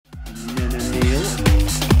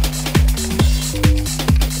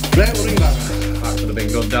Right, we'll ring back. That could have been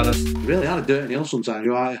good, Darren. You really had a dirty nail sometimes,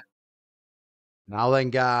 you are. Now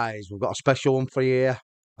then, guys, we've got a special one for you here.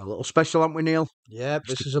 A little special, haven't we, Neil? Yep,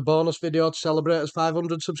 this is a bonus video to celebrate us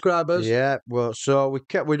 500 subscribers. Yeah, well, so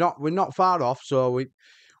we're not far off, so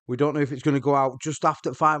we don't know if it's going to go out just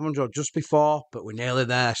after 500 or just before, but we're nearly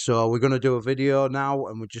there. So we're going to do a video now,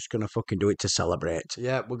 and we're just going to fucking do it to celebrate.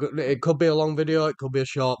 Yeah, it could be a long video, it could be a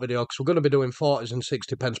short video, because we're going to be doing 40s and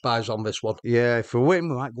 60 pence buys on this one. Yeah, if we win,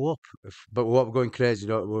 we might go up. But what we're going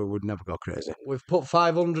crazy, we'd never go crazy. We've put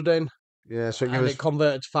 500 in, Yeah, so and it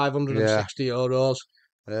converted to 560 euros.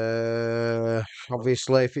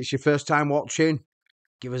 Obviously, if it's your first time watching,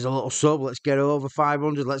 give us a little sub. Let's get over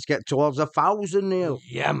 500. Let's get towards 1,000, Neil.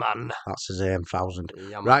 Yeah, man. That's his aim, 1,000.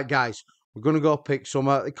 Yeah, man. Right, guys, we're going to go pick some.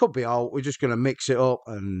 It could be out. We're just going to mix it up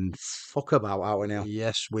and fuck about, aren't we, Neil?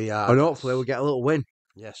 Yes, we are. And hopefully we'll get a little win.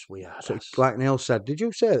 Yes, we are. So, like Neil said, did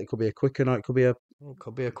you say it could be a quick one or it could be a... It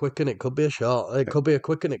could be a quick one, it could be a short. It could be a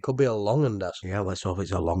quick one, it could be a long one, Des. Yeah, let's hope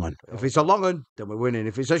it's a long one. If it's a long one, then we're winning.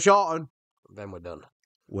 If it's a short one, then we're done.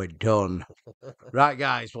 We're done. Right,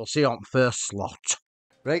 guys, we'll see you on first slot.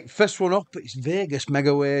 Right, first one up, it's Vegas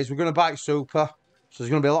Mega Ways. We're going to buy Super. So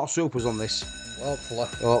there's going to be a lot of Supers on this.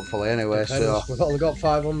 Hopefully, anyway. Depends. So we've only got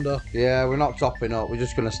 500. Yeah, we're not topping up. We're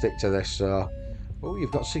just going to stick to this. So, oh,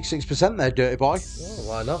 you've got 66% there, dirty boy. Oh,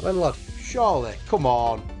 why not then, lad? Surely, come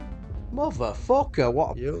on. Motherfucker,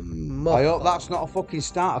 what? You I hope that's not a fucking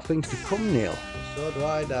start of things to come, Neil. So do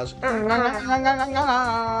I, Daz.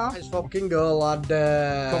 Let's fucking go, lad.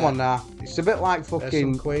 Come on now. It's a bit like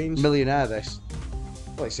fucking Queens. Millionaire, this.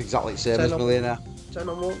 Well, it's exactly the same as Millionaire. 10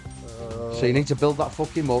 on 1. So you need to build that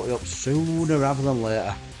fucking multi up sooner rather than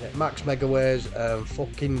later. Yeah, Max Megaways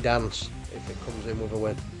fucking dance if it comes in with a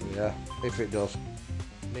win. Yeah, if it does.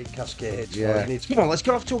 Need cascades. Yeah. Come on, let's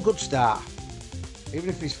get off to a good start. Even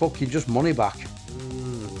if it's fucking just money back.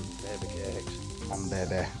 Baby cakes. Come on,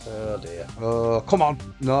 baby. Oh dear. Oh, come on.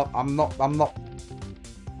 No, I'm not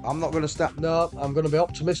going to start. No, I'm going to be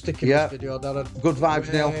optimistic in this video, Darren. Good vibes,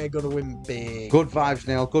 Neil. We're going to win big. Good vibes,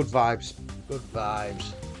 Neil. Good vibes. Good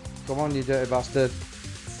vibes. Come on, you dirty bastard.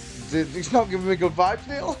 It's not giving me good vibes,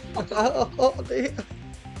 Neil. Oh dear.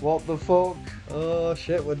 What the fuck? Oh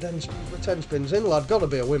shit, we're 10 spins in, lad. Gotta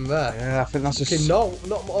be a win there. Yeah, I think that's No,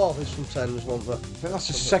 not more. There's some 10s, won't there? I think that's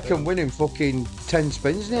the second win in fucking 10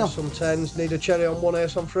 spins, Neil. There's some 10s. Need a cherry on 1,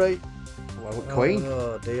 ace on 3. Well, Queen.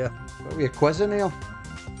 Oh dear. What were you, Quezza, Neil?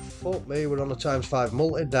 Fuck me, we're on a ×5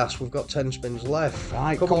 multi-dash. We've got 10 spins left.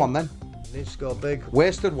 Right, come on then. Needs to go big.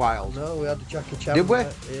 Wasted Wild. No, we had the Jackie Chan. Did we? Yeah,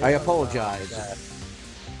 I apologise. Yeah.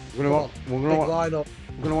 We're gonna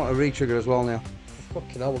want a re-trigger as well now.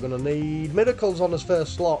 Fucking hell, we're gonna need miracles on his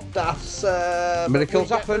first slot. That's miracles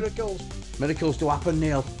happen. Miracles. Miracles do happen,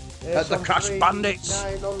 Neil. At the Crash 3, Bandits.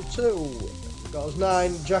 9 on 2. Got us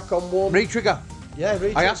 9. Jack on 1. Re-trigger. Yeah,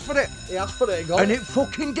 re-trigger. I asked for it. He asked for it. He got and it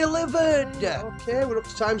fucking delivered. Okay, we're up to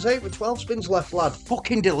 ×8 with 12 spins left, lad.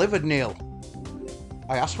 Fucking delivered, Neil.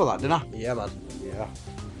 I asked for that, didn't I? Yeah, man. Yeah.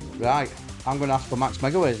 Right, I'm going to ask for Max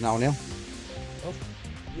Megaways now, Neil.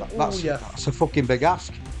 That's a fucking big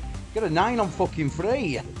ask. Get a 9 on fucking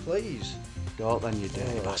 3. Please. Don't then, you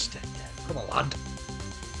dirty bastard. Come on, lad.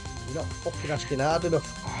 You're not fucking asking hard enough.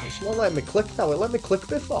 It's not letting me click now. It let me click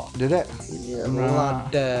before. Did it? Yeah,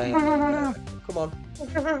 lad. Come on.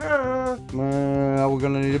 We're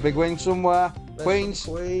going to need a big win somewhere. Queens.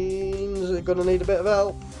 Queens. We're going to need a bit of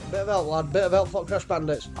help. Bit of help, lad. Bit of help for Crash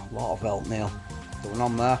Bandits. A lot of help, Neil. Going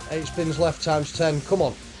on there. 8 spins left ×10. Come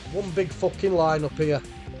on. One big fucking line up here.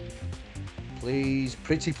 Please,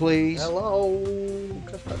 pretty please. Hello.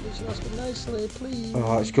 Crash Bandits, asking nicely, please.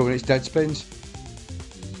 Oh, it's coming. It's dead spins.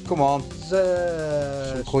 Come on.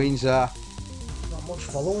 Some Queens there. Not much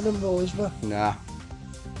following them though, is there? Nah.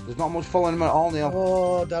 There's not much following them at all, Neil.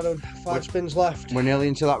 Oh, Darren. 5 spins left. We're nearly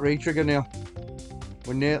into that re-trigger, Neil.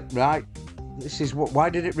 We're near. Right. This is what.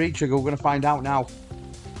 Why did it re-trigger? We're going to find out now.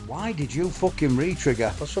 Why did you fucking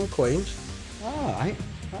re-trigger? For some Queens. Alright.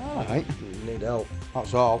 Alright. Need help.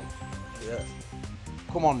 That's all. Yeah.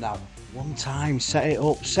 Come on now. One time. Set it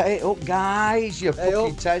up. Set it up, guys. You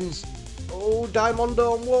fucking tens. Oh, diamond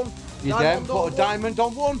on 1. You then put a diamond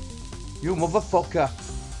on 1. You motherfucker.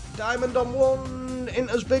 Diamond on 1.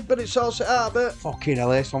 Ain't as big, but it sorts it out a bit. Fucking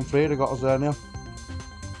hell, ace on 3. They got us there now.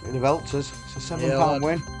 It have helped us. It's a £7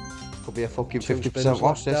 win. Could be a fucking 50%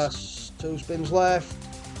 loss, this. 2 spins left.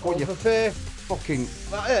 What you for faith. Fucking.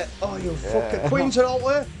 That it? Oh, you fucking. Queens are out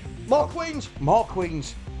there. More Queens. More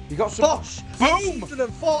Queens. You got some. Bosh! Boom!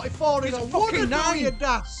 144 in a fucking 9.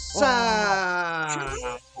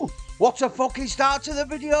 What a fucking start to the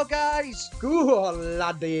video, guys. Go on,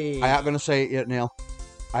 laddie. I ain't going to say it yet, Neil.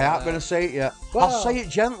 I ain't going to say it yet. Well. I'll say it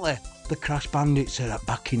gently. The Crash Bandits are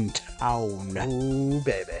back in town. Ooh,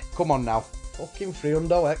 baby. Come on now. Fucking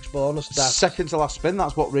 300x bonus stats. Second to last spin,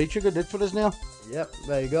 that's what Retrigger did for us, Neil. Yep,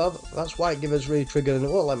 there you go. That's why it gives us Retrigger and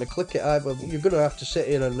it won't let me click it either. You're going to have to sit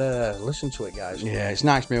here and listen to it, guys. Yeah, it's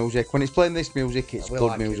nice music. When it's playing this music, it's good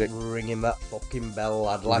like music. Ringing that fucking bell,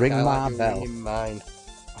 lad. Like Ring I my like bell. ringing mine.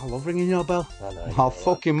 I love ringing your bell. I know. I'll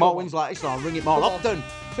fucking more wins like this, I'll ring it more Come on. often.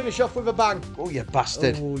 Finish off with a bang. Oh, you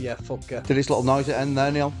bastard. Oh, yeah, fucker. Did this little noise at the end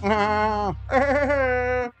there, Neil?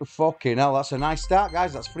 Fucking hell, that's a nice start,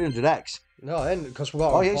 guys. That's 300x. No, it ain't, because we've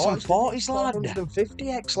got Oh, yeah, it's on 40s, lad.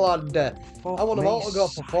 450x, lad. I want them all to go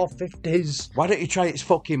for 450s. Why don't you try its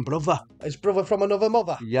fucking brother? His brother from another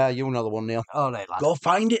mother. Yeah, you know the one, Neil. All right, lad. Go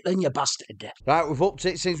find it then, you bastard. Right, we've upped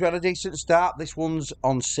it since we had a decent start. This one's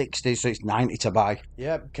on 60, so it's 90 to buy.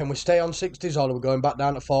 Yeah, can we stay on 60s or are we going back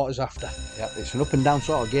down to 40s after? Yeah, it's an up and down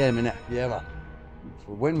sort of game, innit? Yeah, man. If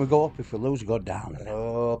we win, we go up. If we lose, we go down.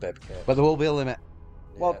 Oh, baby. But there will be a limit.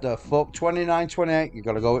 Yeah. What the fuck? 29, 28. You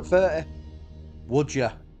got to go at 30. Would you?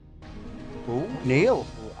 Ooh, Neil.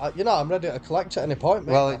 You know, I'm ready to collect at any point,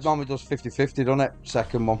 mate. Well, it normally does 50-50, doesn't it?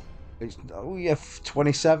 Second one. It's, oh yeah,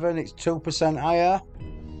 27. It's 2% higher.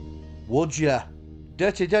 Would you?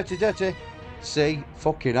 Dirty, dirty, dirty. See,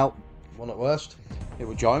 fucking hell. One at worst. It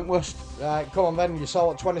was joint worst. Right, come on then. You saw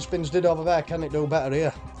what 20 spins did over there. Can it do better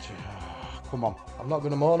here? Come on. I'm not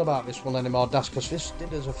going to moan about this one anymore, Das, because this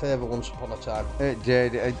did us a favour once upon a time. It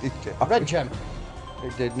did. Red gem.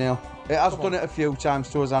 It did, Neil. It has done it a few times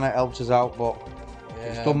to us and it helped us out, but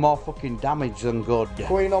it's done more fucking damage than good.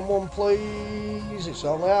 Queen on one, please. It's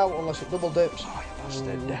only out unless it double dips. Oh, you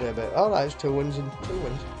bastard. Ooh, baby. Alright, it's 2 wins and 2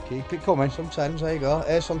 wins. Keep it coming. Sometimes, there you go.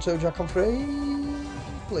 Ace on 2, Jack on 3.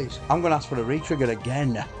 Please. I'm going to ask for a retrigger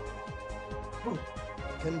again.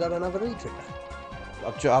 Can Darren have a retrigger?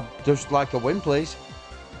 I'd just like a win, please.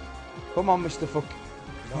 Come on, Mr. Fuck.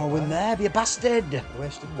 Oh, win there, be a bastard.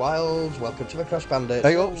 Wasted Wilds. Welcome to the Crash Bandits.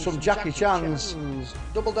 Hey up, some Jackie Chans.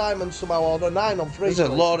 Double diamonds somehow, order 9 on 3. There's a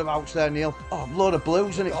load of outs there, Neil. Oh, a load of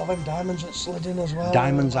blues in it. Oh, them diamonds that slid in as well.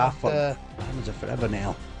 Diamonds are fun. Diamonds are forever,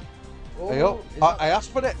 Neil. Oh, Hey up. I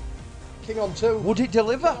asked for it. King on 2. Would it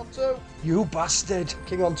deliver? King on 2. You bastard.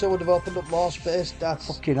 King on 2 would have opened up more space. That's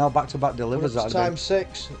Fucking hell, back-to-back delivers that. times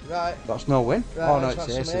 6. Right. That's no win. Right, Oh, no, let's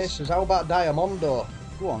it's have some aces. How about Diamondo?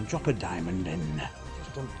 Go on, drop a diamond in.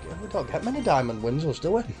 We don't get many diamond wins, us,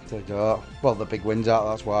 do we? They don't. Well, the big wins out,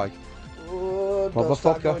 that's why. Oh,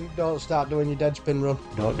 Motherfucker. don't start doing your dead spin run.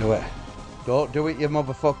 Don't do it. Don't do it, you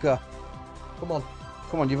motherfucker. Come on.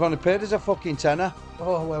 Come on, you've only paid us a fucking tenner.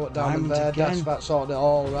 Oh, where what diamond Diamond there? again. That's sorted it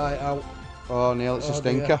all right out. Oh, Neil, it's a Oh,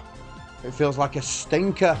 stinker. It feels like a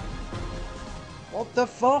stinker. What the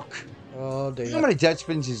fuck? Oh dear. How many dead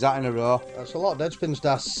spins is that in a row? That's a lot of dead spins,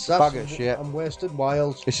 that's Bag of shit. And wasted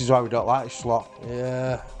wilds. This is why we don't like this slot.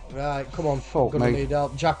 Yeah. Right, come on. Fuck Gonna me. need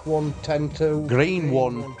help. Jack 1, 10 2. Green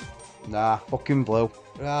one. Nah, fucking blue.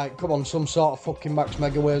 Right, come on, some sort of fucking max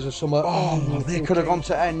mega ways or something. Oh, they could have gone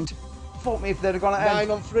to end. Fuck me if they'd have gone to 9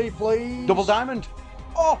 end. on 3, please. Double diamond.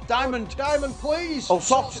 Oh, diamond. Diamond, please. Oh,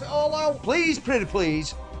 soft. Sort it all out. Please, pretty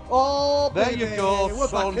please. Oh, There you baby, go, we're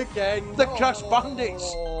son. back again. The Crash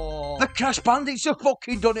Bandits. The Crash Bandits have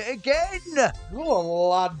fucking done it again. Go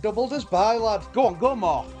on, lad. Doubled us by, lad. Go on, go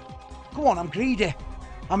more. Go on, I'm greedy.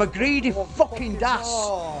 I'm a greedy Go on, fucking das.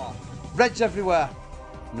 more. Reds everywhere.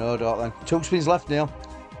 No, don't then. 2 spins left, Neil.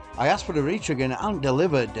 I asked for the retrigger and it ain't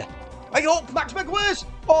delivered. Hey up, Max McWiz!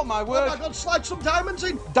 Oh my Oh word. my God, slide some diamonds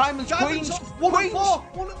in. Diamonds, queens, Up, 1 queens, and 4.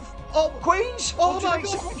 Oh, queens. oh What my do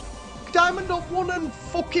you God. think? Diamond on 1 and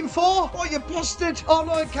fucking 4. Oh, you bastard. Oh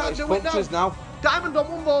no, I can't It's do it fucked now. us now. Diamond on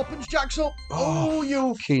 1 opens, Jack's up. Oh,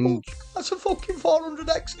 you fucking- fuck. That's a fucking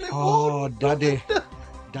 400x in it. Oh, daddy.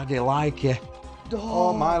 Daddy like you.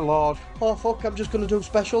 Oh my lord. Oh fuck, I'm just going to do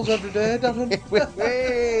specials every day, Darren.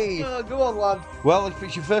 Hey. Oh, go on, lad. Well, if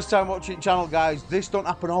it's your first time watching the channel, guys, this don't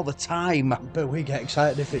happen all the time. But we get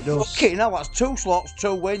excited if it does. Fucking hell, that's 2 slots,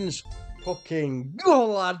 2 wins. Fucking go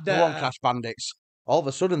on, lad. Go on, Crash Bandits. All of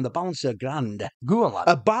a sudden, the balance are grand. Go on, lad.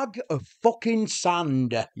 A bag of fucking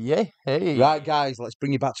sand. Yeah, hey. Right, guys, let's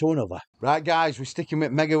bring you back to another. Right, guys, we're sticking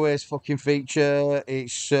with Megaways fucking feature.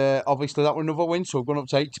 It's obviously that was another win, so we're going up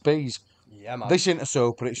to 80p's. Yeah, man. This ain't a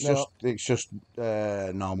super, it's No. just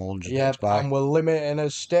normal 100 Yeah, buy. and we're limiting a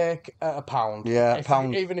stake at £1. Yeah, If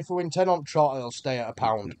 £1. Even if we win 10 on trot, it'll stay at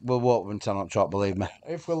 £1. We'll walk with 10 on trot, believe me.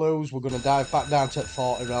 If we lose, we're going to dive back down to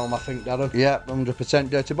 40 realm, I think, Darren. Yeah, 100%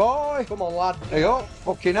 dirty boy. Come on, lad. Hey up,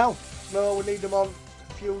 fucking hell. No, we need them on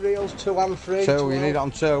a few reels, 2 and 3. 2, you need it on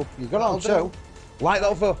 2. You got it on That'll 2.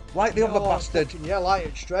 Like the other bastard. Yeah, light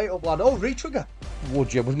it straight up, lad. Oh, retrigger.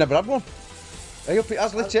 Would you? We've never had one. Hey, up, it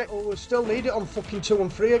has lit it. Oh, we still need it on fucking 2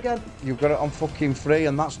 and 3 again. You've got it on fucking 3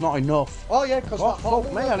 and that's not enough. Oh, yeah, because Oh, that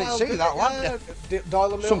fuck me, I didn't see that, lad. Dial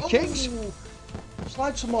them Some in. kings. Ooh,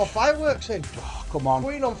 slide some more fireworks in. Oh, come on.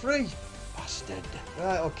 Queen on 3. Bastard.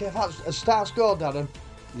 Right, okay, if that's a start score, Darren.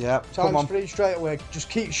 Yeah, come on. Times 3 straight away. Just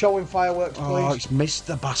keep showing fireworks, please. Oh, it's missed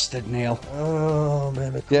the bastard, Neil. Oh,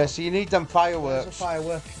 man. Yeah, so you need them There's a fireworks.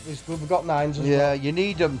 firework. We've got 9s as well. Yeah, you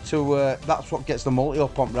need them to, that's what gets the multi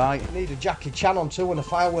up on, right? We need a Jackie Chan on 2 and a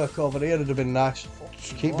firework over here. It'd have been nice.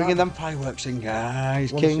 Just keep bringing them fireworks in,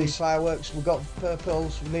 guys. Want to see Kings. fireworks? We've got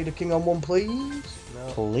purples. We need a king on 1, please. No.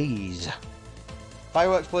 Please.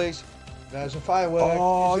 Fireworks, please. There's a firework.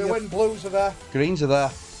 Oh, Is there you- when blues are there? Greens are there.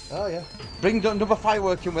 Oh, yeah. Bring another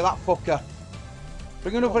firework in with that fucker.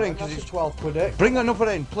 Bring another in, That's because a it's... 12 quid, eh? Bring another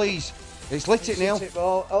in, please. It's lit it, Neil.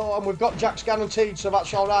 Oh, and we've got Jack's guaranteed, so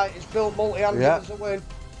that's all right. It's built multi-hand, Yeah. give us a win.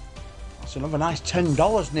 That's another nice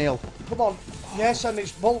 $10, Neil. Come on. Yes, and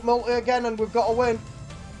it's multi again, and we've got a win.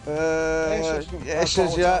 Yes, That's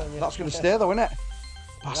all yeah. I'm telling you. That's going to stay, though, isn't it?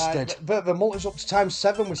 Bastard. Right, but the multi's up to times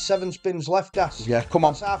 7 with 7 spins left, Das. Yeah, come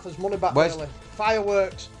on. That's half his money back, Where's- really.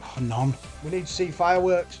 Fireworks. Oh, none. We need to see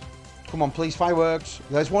fireworks. Come on, please, fireworks.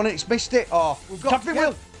 There's one, it's missed it. Oh, We've got- Camping yeah.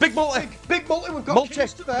 wheel. Big multi. Big multi, we've got Multi.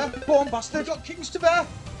 kings to there. Go on, We've bastard. got kings to there.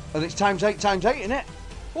 And it's times 8, isn't it?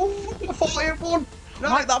 Oh, a 48 one.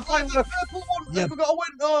 Like that firework. Purple one. Yeah. We've got a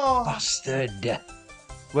win. Oh. Bastard.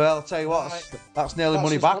 Well, I'll tell you what, Right. that's nearly That's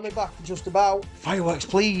money his back. money back, just about. Fireworks,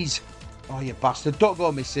 please. Oh, you bastard. Don't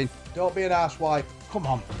go missing. Don't be an arsewipe. Come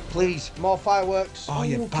on, please. More fireworks. Oh,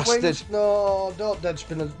 you Ooh, bastard. twins. No, don't dead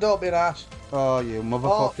spinners. Don't be an arse. Oh, you Oh,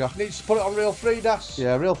 motherfucker. needs to put it on real free, Das.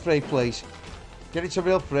 Yeah, real free, please. Get it to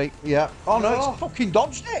real free. Yeah. Oh, no, Oh. it's fucking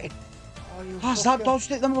dodged it. Oh, you Has that fucker.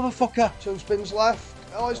 dodged it, the motherfucker? 2 spins left.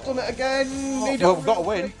 Oh, it's done it again. Need it well, on we've got real a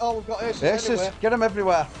win. free. Oh, we've got aces, Aces, anyway. get them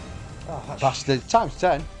everywhere. Oh, Bastard. Times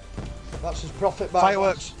 10. that's his profit back.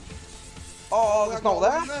 Fireworks. Oh, That's it's not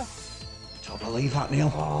got a win there. Don't believe that,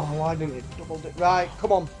 Neil. Oh, why didn't it double it? Right,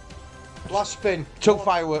 come on. Last spin. 2 Come on.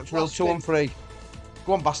 fireworks, real Last 2 and 3.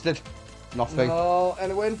 Go on, bastard. Nothing. No,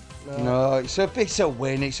 any win? No, it's a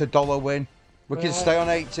win. It's a dollar win. We can Right. stay on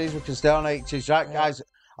 80s. We can stay on 80s, right, Yeah. guys?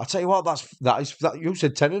 I'll tell you what. That you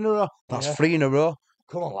said 10 in a row. That's Yeah. 3 in a row.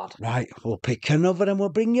 Come on, lad. Right, we'll pick another and we'll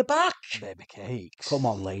bring you back. Baby cakes. Come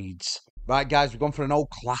on, Leeds. Right, guys, we've gone for an old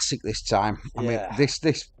classic this time. I mean, Yeah.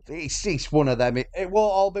 it's one of them. It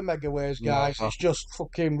won't all be mega waves, guys. No. It's just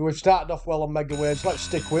fucking. We've started off well on mega waves. Let's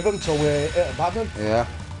stick with them till we hit a bad one. Yeah.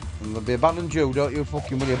 And there'll be a abandoned Jew, don't you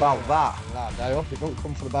fucking worry about that. Right, I hope it don't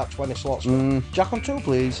come for about 20 slots. Jack on 2,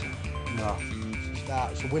 please. No.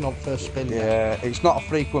 It's a win on first spin. Yeah, it's not a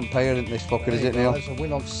frequent payer in this fucker, is it, Neil? There's a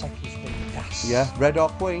win on second spin. Yes. Yeah, red or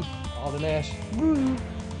queen? Or an ace.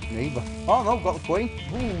 Neither. Oh, no, got the queen.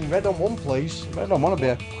 Ooh, red on 1, please. I don't want to be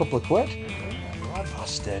a couple of quid. Lad,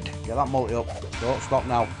 Bastard. Get that multi up. Don't stop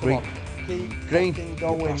now. come Green. on. Keep Green. fucking You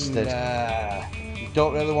going. bastard. You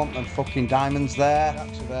don't really want them fucking diamonds there.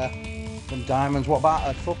 Jacks are there. Them diamonds. What about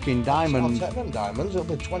a fucking I'll diamond? take them diamonds.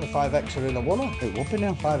 It'll be 25 extra in a winner. It will be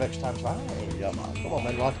now. 5x times 5. Yeah, man. Come on,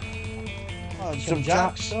 then, lad. Oh, Some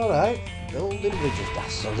jacks. All right. Building bridges.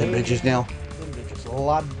 That's Building bridges, Neil. Building bridges.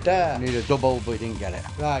 Lad there. Need a double, but you didn't get it.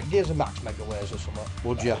 Right, gears a max mega waves or something.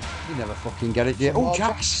 Would you? You never fucking get it, do you? Some Oh, more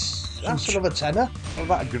jacks. That's another tenner. What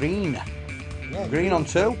about a green? Yeah, Green on 2.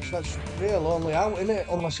 So that's real only out, innit?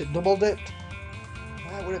 Unless it double dipped.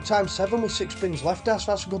 Right, we're at times 7 with 6 spins left, that's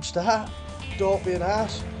a good start. Don't be an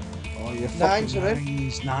ass. Oh, you Nines fucking are in.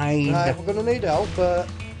 nines. 9. Right, we're going to need help, but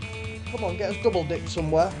come on, get us double dipped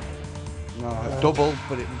somewhere. No, double,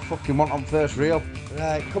 but it fucking want on first reel.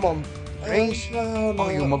 Right, come on. Greens? Oh, no. Oh,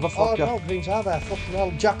 you motherfucker. Oh, no, greens are there. Fucking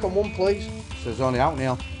hell. Jack on 1, please. So it's only out,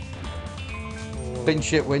 Neil. Bin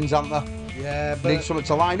shit wins, aren't there? Yeah, but... Need something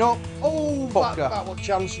to line up. Oh, Fucker. back what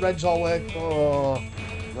chance. Reds all way. Oh.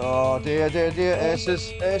 Oh, dear,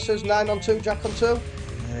 aces. Aces, 9 on 2, Jack on 2.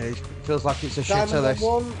 Yeah, it feels like it's a Diamond shitter, on this.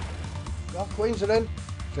 1. Oh, queens are in.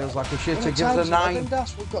 Feels like a How shitter. many Give us a times 9. have I been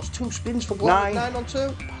daft? We've got 2 spins for glory. 9. 9 on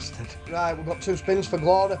 2. Bastard. Right, we've got 2 spins for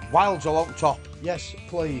glory. Wilds all on top. Yes,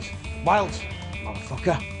 please. Wilds.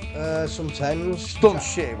 Motherfucker. Some 10s. Done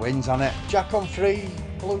shit wins, on it? Jack on 3.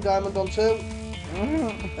 Blue diamond on 2.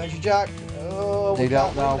 There's your jack. Oh, we Need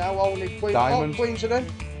can't help win now. now. Only queen. Diamond. Oh, queens are in.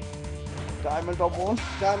 Diamond on 1.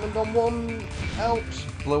 Diamond on 1. Helps.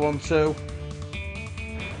 Blue on 2.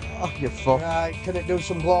 Oh, you fuck. Right, can it do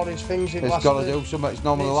some glorious things in It's last got to spin? do something. It's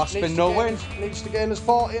normally the last spin, no win. Needs to gain us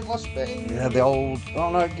 40 in last spin. Yeah, the old.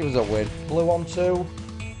 Oh, no, it gives us a win. Blue on 2. Right,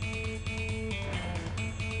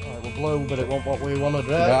 we're blue, but it wasn't what we wanted,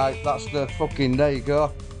 right? Right, that's the fucking. There you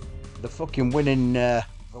go. The fucking winning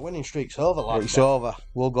The winning streak's over, lad. It's over.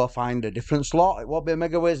 We'll go find a different slot. It won't be a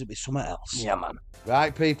Mega Ways, it'll be something else. Yeah, man.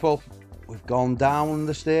 Right, people. We've gone down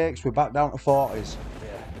the stakes. We're back down to 40s.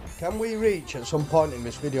 Yeah. Can we reach at some point in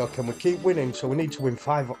this video? Can we keep winning? So we need to win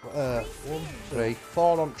 4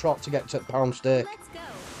 on trot to get to pound stake.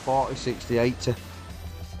 40, 60, 80.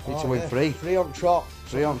 Need to win 3. 3 on trot.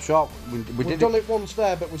 3 on trot. We've done it once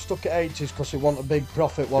there, but we stuck at 80s because we want a big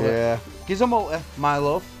profit, wasn't it? Yeah. Gives a multi, my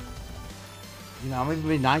love. You know, I'm even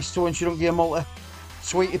be nice to her when she don't give a multi.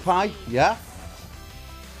 Sweetie pie, yeah?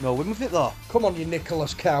 No win with it though. Come on, you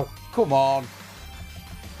Nicholas cow. Come on.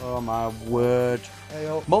 Oh my word. Hey,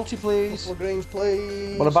 up. Multi, please. Couple of greens,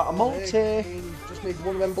 please. What about a multi? Just need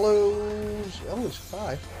one of them blues. Oh, it's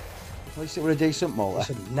 5. At least it were a decent multi. It's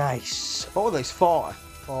a nice. What were these, 40?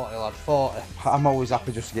 40, lad, 40. I'm always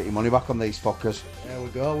happy just to get your money back on these fuckers. There we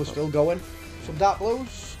go, we're still going. Some dark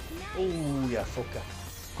blues. Oh, yeah, fucker.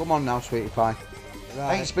 Come on now, sweetie pie.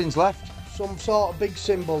 Right. 8 spins left. Some sort of big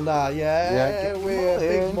symbol now, yeah, we're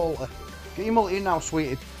big multi. Get your multi in now,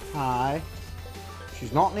 sweetie pie.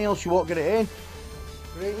 She's not, Neil, she won't get it in.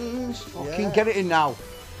 Greens, Fucking get it in now.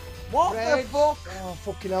 What Reds. the fuck? Oh,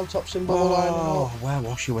 fucking hell, top symbol lining up. Where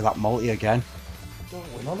was she with that multi again?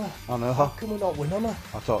 Don't win on her. I know. How can we not win on her?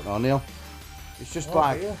 I don't know, Neil. It's just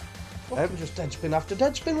like Yeah. Fucking just dead spin after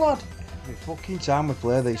dead spin, lad. every fucking time we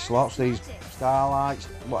play these slots, these starlights,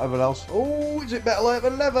 whatever else. Oh, is it better late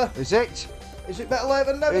than never? Is it? Is it better late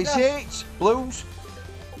than never? Is it? Blues?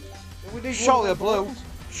 We need Surely one a of them blue. blues.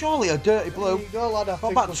 Surely a dirty There blue. you go, lad. I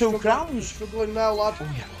think about we're 2 struggling- crowns? we're struggling now, lad. Oh,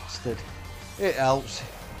 you bastard. It helps.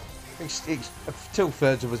 It's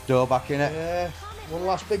 2/3 of us dough back in it. Yeah. One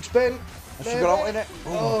last big spin. Has she got out in it?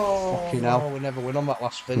 Oh, fucking no, hell. we never win on that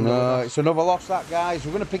last spin. No, it's another loss, that, guys.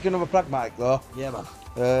 We're going to pick another pragmatic, though. Yeah,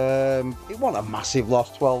 man. It wasn't a massive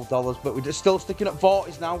loss, $12, but we're still sticking at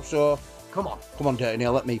 40s now, so Come on. come on, Dirty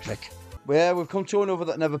Neil, let me pick. Yeah, we've come to another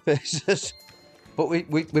that never pays us. But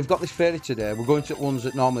we've got this fairy today. We're going to ones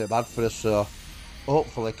that normally are bad for us, so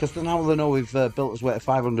hopefully, because now they know we've built us way to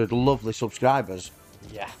 500 lovely subscribers,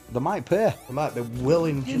 Yeah. they might pay. They might be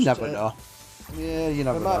willing You just never to, know. Yeah, you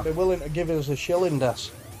never They might know. be willing to give us a shilling, Des.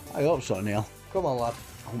 I hope so, Neil. Come on, lad.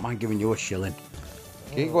 I don't mind giving you a shilling.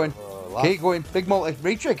 Keep going. lad. Keep going. Big multi.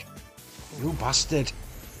 Retrig. You bastard.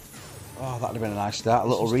 Oh, that'd have been a nice start. A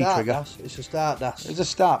little It's a start, retrigger. Das. It's a start, Das. It's a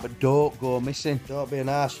start, but don't go missing. Don't be an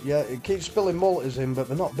ass. Yeah, it keeps spilling multis in, but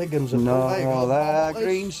they're not big uns. No, There you go. there.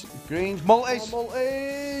 Multis. Greens. Multis. More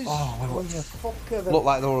multis. Oh, well, Oh, you fucker. Looked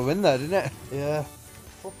like they were in there, didn't it? Yeah.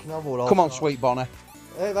 Fucking hell, we're all Come on, sorts. sweet Bonnie.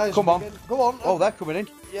 Hey, there's Come on. again. Go on. Oh, they're coming in.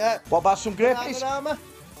 Yeah. What about some grapies? Banana.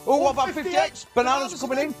 Oh, what about 58? 58? Bananas are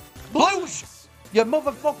coming in. Blues. You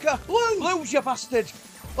motherfucker. Blues, you bastard.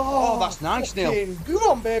 Oh, that's nice, Neil. fucking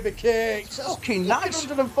Go on, baby cakes. That's Fucking nice.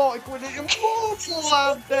 140 quid in your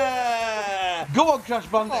lad there. Go on, Crash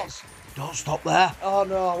Bandits. Don't stop there. Oh,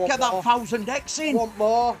 no, I want Get that more. 1,000X I in. want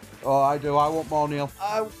more. Oh, I do. I want more, Neil.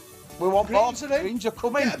 We want Greens more. are in. Greens are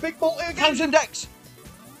coming. Get a big multi again. 1,000X.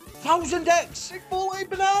 1,000X. Big multi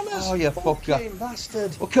bananas. Oh, you fucker. Fucking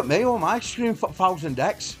bastard. Look at me. Oh, my scream for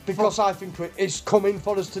 1,000X. Because I think it's coming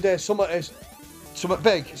for us today. Something is. Something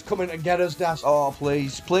big. It's coming to get us, Das. Oh,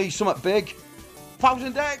 please. Please, something big.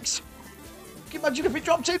 1,000X. Can you imagine if it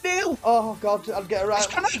dropped in, Neil? Oh, God, I'd get a right. It's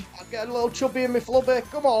coming. I'd get a little chubby in my flubby.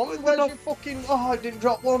 Come on, where's your fucking... Oh, I didn't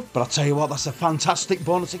drop one. But I'll tell you what, that's a fantastic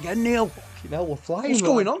bonus again, Neil. Fucking hell, we're flying. What's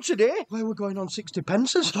going on today? Where we're going on 60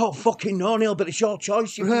 pences? I don't fucking know, Neil, but it's your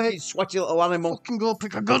choice. You Right. fucking sweaty little animal. Fucking go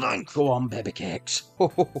pick a good one. Go on, baby cakes.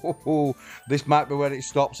 This might be where it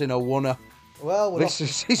stops in a oneer. Well, This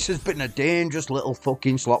has been a dangerous little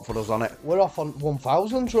fucking slot for us on it. we're off on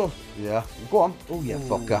 1,000 run. Yeah. Go on. Oh, yeah,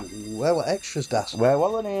 fucker. Where were extras, Das? Where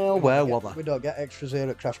were they, Neil? Where were We they? don't get extras here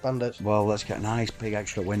at Crash Bandits. Well, let's get a nice big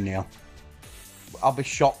extra win, Neil. I'll be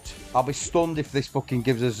shocked. I'll be stunned if this fucking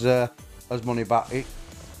gives us money back.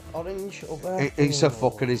 Orange up there. It's a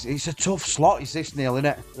fucking... It's a tough slot, is this, Neil,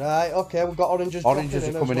 innit? Right, okay, we've got oranges. Oranges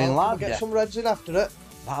dropping are coming as in, well. lad, Can we get yeah. some reds in after it.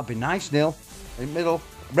 That'd be nice, Neil. In middle.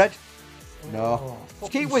 Red. No.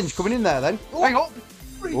 Just keep wins coming in there, then. Hang up.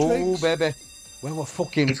 Free Oh, drinks. baby. Well, we're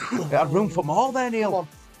fucking... It had room for more there, Come Neil. on,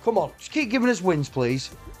 come on. Just keep giving us wins, please.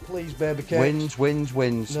 Please, baby cakes.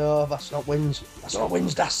 Wins. No, that's not wins. That's not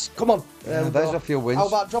wins, Das. Come on. Yeah, we there's go. a few wins. How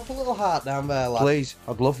about drop a little heart down there, lad? Please.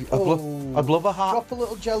 I'd love a heart. Drop a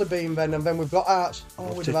little jelly bean, then, and then we've got hearts. Oh,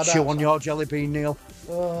 Love we'd to have had chew hearts. on your jelly bean, Neil.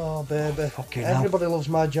 Oh, baby. Fucking hell. Everybody loves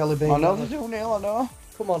my jelly bean. I know don't they do, Neil, I know.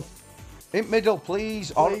 Come on. In middle,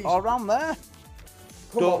 please. Please. Or around there.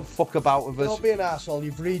 Come Don't on. fuck about with us. Don't be an arsehole.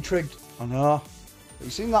 You've re-trigged. I know. You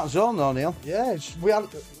seen that zone though, Neil? Yeah, we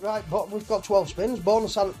haven't, right, but we've got 12 spins.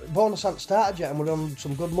 Bonus hasn't started yet, and we're on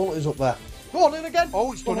some good multis up there. Go on in again.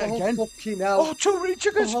 Oh, it's done it again. Fucking hell. Oh, 2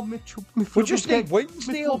 rejiggers. Oh, We just need wins,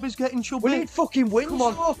 My Neil. club is getting chubby. We need fucking wins. Come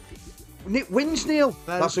on. though. We need wins, Neil.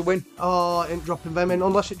 That's a win. Oh, it ain't dropping them in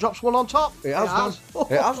unless it drops one on top. It has done.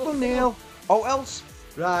 It has done, Neil. Oh, else?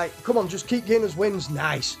 Right, come on, just keep giving us wins.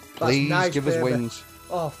 Nice. That's Please nice, give baby. us wins.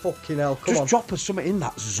 Oh, fucking hell, come Just on. drop us something in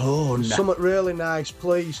that zone. Something really nice,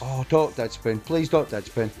 please. Oh, don't dead spin. Please don't dead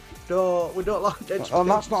spin. No, we don't like dead spin. Oh,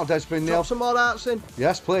 that's not a dead spin, Neil. Drop some more arts in.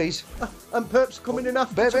 Yes, please. And Perps coming in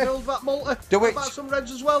after Baby. to build that multi. Do How it. about some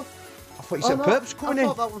reds as well? I thought you said Perps coming I in.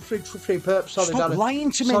 thought that was free Perps. Sorry, Stop Darren.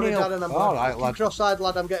 lying to me, Sorry, Neil. Darren, I'm All right, lad. cross-eyed,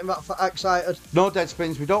 lad. I'm getting that excited. No dead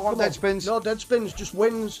spins. We don't want Come on. dead spins. No dead spins, just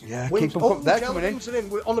wins. Yeah, wins. keep 'em coming. They're gel coming in. wins are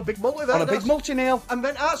We're on a big multi there. On a big multi, Neil. And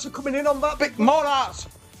then arts are coming in on that big More arts.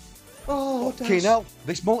 Oh, Fucking hell.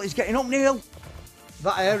 This multi's getting up, Neil.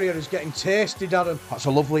 That area is getting tasty, Darren. That's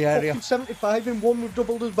a lovely area. Fucking 75 in one, we've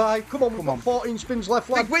doubled us by. Come on, we've got 14 spins left,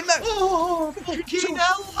 lad. Big win there. Oh, fucking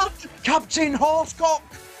hell, lad. Captain Horsecock.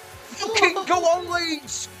 Fucking go on,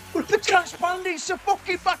 Leeds. The Crash Bandits are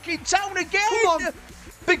fucking back in town again. Come on.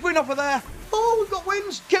 Big win over there. Oh, we've got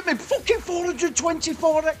wins. Get me fucking 420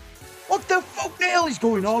 for it. What the fuck the hell is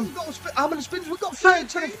going on? We've got how many spins? We've got 30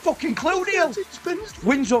 30. fucking clue, Neil. 30 spins.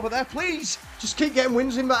 Wins over there, please. Just keep getting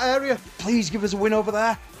wins in that area. Please give us a win over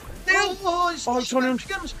there. Neil. It's it's on him.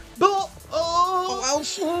 But, What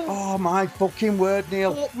else? Oh, my fucking word,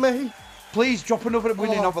 Neil. fuck me. Please drop another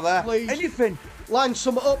winning Oh, over there. please. Anything. Line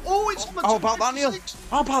some up. Oh, it's on the How about that, Neil? 256.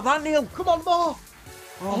 How about that, Neil? Come on, more.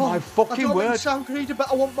 Oh, my I fucking don't word. sound greedy,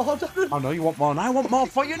 but I want more, Darren. I know you want more, and I want more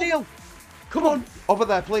for you, Neil. Come on. Over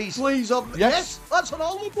there, please. Please, Yes. That's an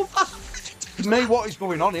all Me, what is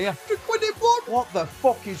going on here? quid in one. What the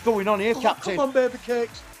fuck is going on here, Oh, Captain? come on, baby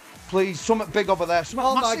cakes. Please, something big over there. Something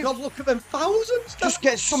Oh massive. my God, look at them thousands. Just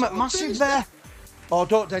get something massive there. Oh,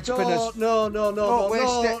 don't dead spinners. No, Don't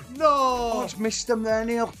waste it. no. Oh, it's missed them there,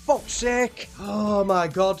 Neil. Fuck's sake. Oh my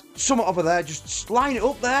God. Something over there. Just line it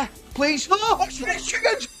up there, please. Oh, it's reaching.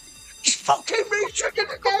 It's fucking reaching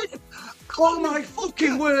again. Oh my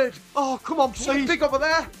fucking word. Oh, come on, Something please. big over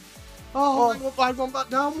there. Oh, I want that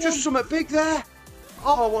down. Just something big there.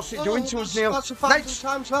 Oh, what's it doing to us, Neil? That's 1,000 Next.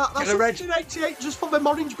 times that. That's Get a red. 188 just for them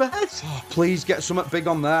orange bears. Oh, please get something big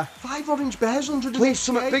on there. 5 orange bears, 188. Please,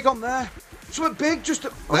 something big on there. Something big, just...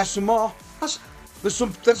 There's some more. That's There's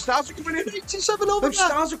some... Them stars are coming in. 87 over Them there.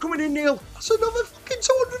 stars are coming in, Neil. That's another fucking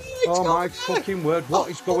 280. Oh, my over there. fucking word. What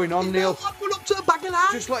is going on, fucking Neil? hell, We're up to a bag of that.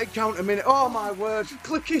 Just let it count a minute. Oh, my word.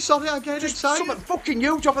 Clicky, sorry, I get Just excited. something fucking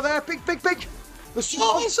huge over there. Big, big, big. There's some...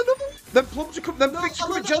 Oh, it's another one. Them plums are coming... Them big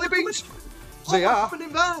squid jelly beans. They what's are.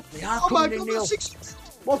 happening there? They are Oh my coming in, God, Neil. that's 60.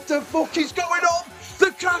 What the fuck is going on?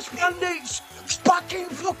 The Crash Bandits back in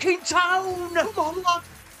fucking town. Come on, lad.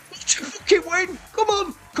 It's a fucking win. Come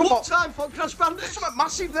on. Come One on. time for Crash Bandits. Something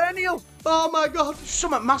massive there, Neil. Oh my God.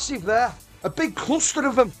 Something massive there. A big cluster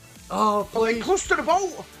of them. Oh, A big please. cluster of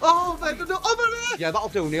oat. Oh, they're over there. Yeah, that'll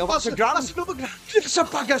do, Neil. That's a grand. That's another grand. It's a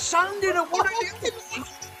bag of sand in a one.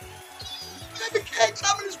 Baby cakes,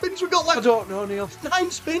 how many spins we got I left? don't know, Neil.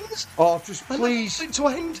 9 spins. Oh, just And please. that's it to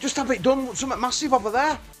end. Just have it done. Something massive over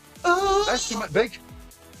there. Oh, There's something big.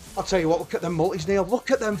 I'll tell you what, look at them multis, Neil.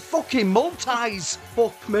 Look at them fucking multis.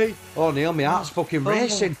 fuck me. Oh, Neil, my heart's fucking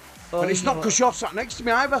racing. Oh, And it's not no. because you're sat next to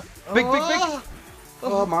me either. Big, big, big. Ah.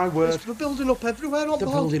 Oh, my word. We're building up everywhere, aren't They're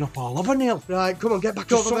we? building up all over, Neil. Right, come on, get back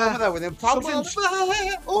Just over some there. over there within Some thousands. over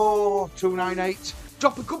there. Oh, 298.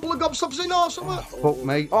 Drop a couple of gobstops in or something. Fuck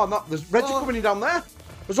me. Oh, no, there's reds Oh. are coming in down there.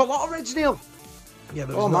 There's a lot of reds, Neil. Yeah,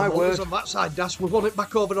 but Oh, my word. on that side, Das. We want it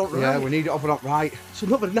back over on right. Yeah, we need it over on right. It's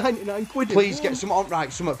another 99 quid. in Please one. get some on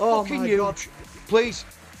right. Something Oh, fucking my huge. God. Please.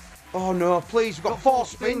 Oh, no, please. We've got Got 4 4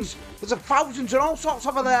 spins. There's a thousands and all sorts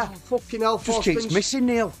over there. Oh, fucking hell, 4 Just keeps spins. missing,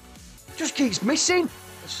 Neil. Just keeps missing.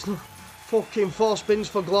 Fucking 4 spins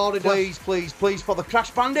for glory, Das. Please, please, please, for the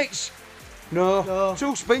Crash Bandits. No. No.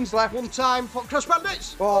 2 spins left. One time for Crash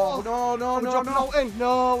Bandits. Oh, no, no, We're no, dropping no. out in.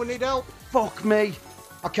 No, we need help. Fuck me.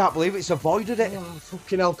 I can't believe it's avoided it. Oh,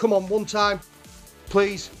 fucking hell. Come on, one time.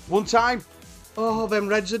 Please, one time. Oh, them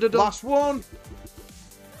reds are done. Last one.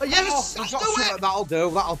 Oh, yes, Oh, I'll I've got do something. it. That'll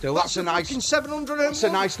do, that'll do. That's a nice... Fucking 700. That's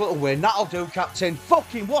a nice little win. That'll do, Captain.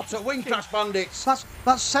 Fucking what a win, Crash Bandits. That's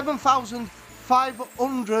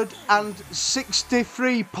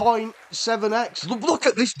 7,563.7x. Look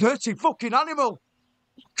at this dirty fucking animal.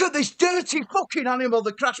 Look at this dirty fucking animal,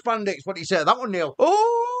 the Crash Bandits. What do you say? That one, Neil?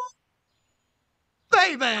 Oh,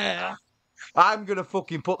 baby. I'm going to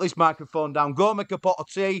fucking put this microphone down, go make a pot of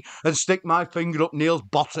tea and stick my finger up Neil's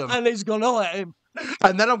bottom. And he's gonna let him.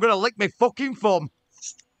 And then I'm going to lick my fucking thumb.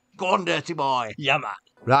 Go on, dirty boy. Yeah, man.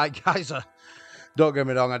 Right, guys, don't get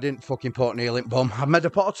me wrong, I didn't fucking put Neil in bum. I made a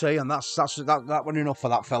pot of tea, and that wasn't enough for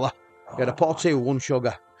that fella. He had a pot of tea with 1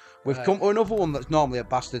 sugar. We've come to another one that's normally a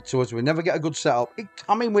bastard to us. We never get a good setup. It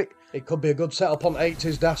could be a good setup on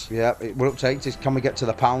 80s, Das. Yeah, we're up to 80s. Can we get to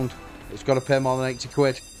the pound? It's got to pay more than 80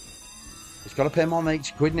 quid. It's got to pay more than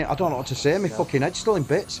 80 quid, innit? I don't know what to say. My fucking head's still in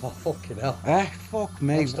bits. Oh, fucking hell. Fuck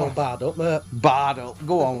me. I'm still barred up, mate. Barred up.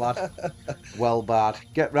 Go on, lad. Well barred.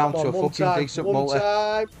 Get round to a fucking decent multi.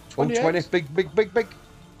 120. Big.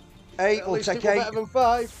 8, we'll take 8. Better than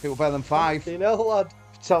 5. It'll better than 5. You know, lad.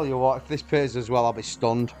 Tell you what, if this pays as well, I'll be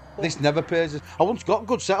stunned. This never pays us. I once got a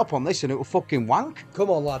good setup on this and it was fucking wank.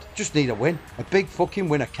 Come on, lad. Just need a win. A big fucking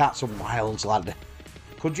win of cats and wilds, lad.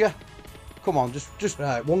 Could you? Come on, just...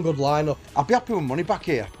 Right, one good lineup. I'll be happy with money back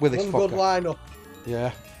here with this fucker. One good lineup.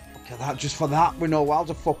 Yeah. Look at that, just for that. We know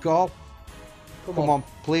wilds are fuck all. Come on,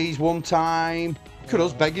 please, one time. Look at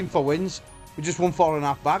us begging for wins. We just won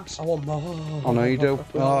 4.5 bags. I want more. I know you do.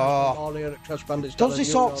 All here at Crash Bandits. Does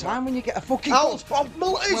this all the time when you get a fucking...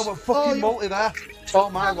 multis! Well, a fucking multi there. Oh,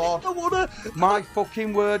 my lord. My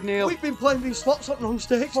fucking word, Neil. We've been playing these slots at wrong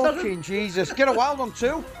stakes, fucking Jesus. Get a wild on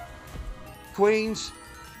 2. Queens.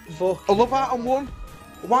 Fuck. A love out on 1.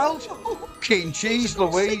 Wild. Fucking cheese,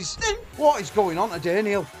 Louise. What is going on today,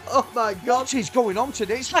 Neil? Oh, my God. What is going on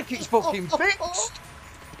today? It's like it's fucking fixed.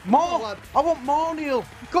 More. I want more, Neil.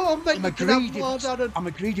 Go on, mate. I'm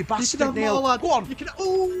a greedy bastard, Neil. Neil. Go on.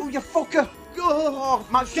 Oh, you fucker. Oh,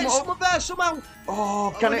 get some up there somehow.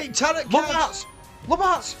 Oh, can it? Need tarot cards. Love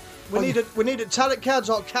hearts. We needed tarot cards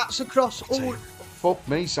or cats across. Oh, fuck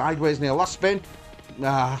me, sideways, Neil. Last spin.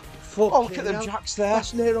 Nah. Fuck look at them jacks there.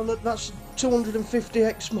 That's near on it. That's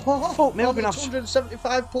 250x more. Fuck me, we're gonna have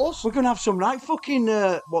 275 plus. We're gonna have some right fucking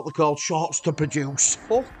what they call shorts to produce.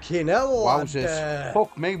 Fucking hell, wowzers.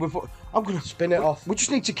 Fuck me, I'm gonna spin it off. We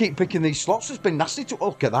just need to keep picking these slots. It's been nasty to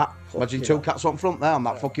look at that. Imagine 2 cats on front there on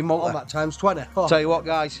that fucking multi. On that times 20. Tell you what,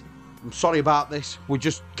 guys, I'm sorry about this. We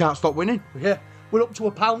just can't stop winning. Yeah, we're up to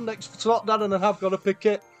 £1 next slot, Dad, and I have got to pick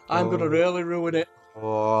it. I'm gonna really ruin it.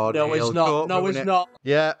 Oh, no, it's not. No, it's not.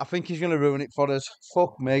 Yeah, I think he's going to ruin it for us.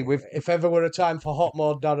 Fuck me. If ever were a time for hot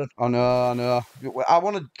mode, Darren. I know. I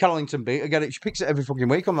wanted Carolington beat. Again, she picks it every fucking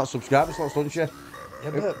week on that subscriber slot, doesn't she? Yeah,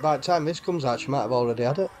 but by the time this comes out, she might have already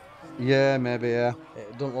had it. Yeah, maybe, yeah.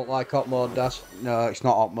 It doesn't look like hot mode, does. No, it's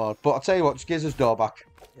not hot mode. But I'll tell you what, just gives us door back.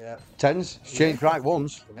 Yeah. 10s. It's changed right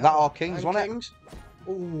ones. Yeah. That or kings, wasn't it?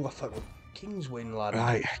 Oh, I thought kings win, lad.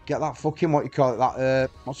 Right, get that fucking, what you call it, that,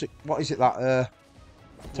 what is it, that,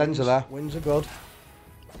 10s are there. Wins are good.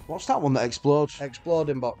 What's that one that explodes?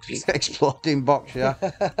 Exploding box. Exploding box, yeah.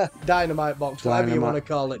 Dynamite box, whatever you want to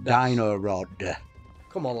call it. Dino rod.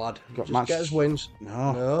 Come on, lad. Just get us wins.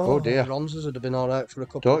 No. Oh, dear. Bronzes would have been alright for a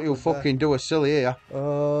couple. Don't you fucking do a silly here.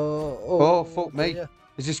 Oh, fuck me. Yeah.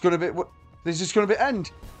 Is this going to be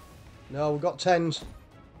end? No, we've got 10s.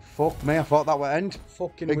 Fuck me, I thought that would end.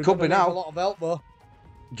 Fucking, it could be now. A lot of help, though.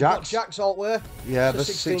 Jacks. Jacks all the way. Yeah, the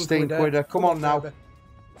 16 quid. Come on now. Baby.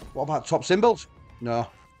 What about top symbols? No.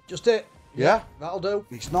 Just it. Yeah? That'll do.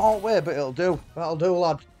 It's not all the way, but it'll do. That'll do,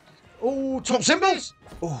 lad. Oh, top symbols!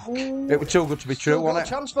 Oh, it was too good to be true, wasn't it?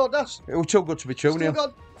 Chance for this. It was too good to be true,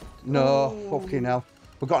 Neil. No, fucking hell.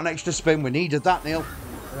 We've got an extra spin. We needed that, Neil.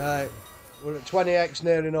 Right. We're at 20x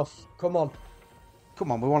near enough. Come on.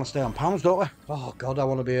 Come on, we want to stay on pounds, don't we? Oh, God, I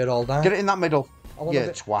want to be here all night. Get it in that middle.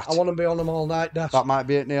 Twat. I want to be on them all night, Das. That might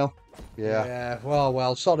be it, Neil. Yeah. Yeah,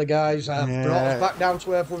 well, sorry, guys. Brought us back down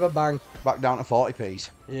to earth with a bang. Back down to 40p's.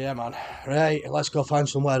 Yeah, man. Right, let's go find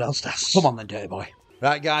somewhere else, Das. Come on then, dirty boy.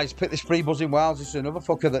 Right, guys, pick this free buzzing wilds. It's another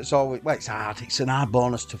fucker that's always... Well, it's hard. It's an hard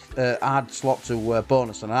bonus to... hard slot to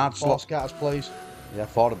bonus and a hard slot. 4 scatters, please. Yeah,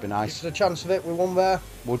 4 would be nice. Is there a chance of it with one there?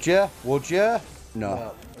 Would you? Would you?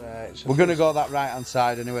 No. Right, we're going to go that right-hand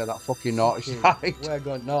side anyway, that fucking naughty side. We're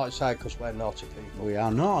going naughty side because we're naughty people. We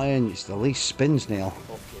are not, and it's the least spins, Neil.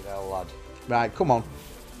 Fucking hell, lad. Right, come on.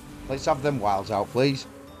 Let's have them wilds out, please.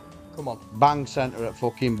 Come on. Bang centre at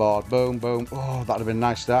fucking board. Boom, boom. Oh, that'd have been a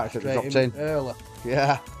nice start if it was dropped in. Early.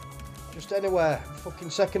 Yeah. Just anywhere. Fucking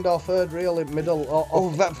second or third, really. Middle or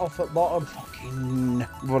off at bottom. Fucking...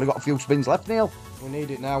 We've only got a few spins left, Neil. We need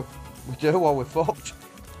it now. We do, or we're fucked.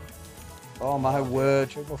 Oh, my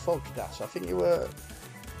word. We're fucked, Das. I think you were...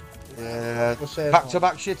 Yeah.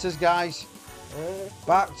 Back-to-back shitters, guys.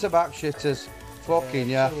 Back-to-back shitters. Fucking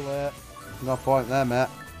yeah. No point there, mate.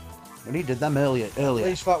 We needed them earlier. At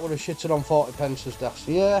least that would have shitted on 40 pences, Das.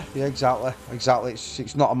 Yeah, exactly.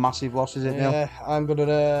 It's not a massive loss, is it, Neil? Yeah, I'm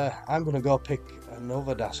gonna go pick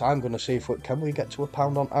another, Das. I'm gonna see if can we get to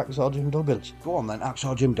 £1 on Axe or Jim Duggins. Go on then, Axe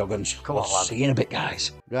or Jim Duggins. Come on, lad. See you in a bit,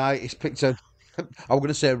 guys. Right, he's picked a I was going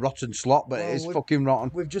to say rotten slot, but Well, it is fucking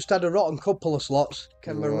rotten. We've just had a rotten couple of slots.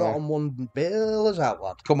 Can the rotten one bail us out,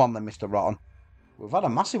 lad? Come on then, Mr. Rotten. We've had a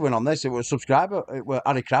massive win on this. It was a subscriber. It was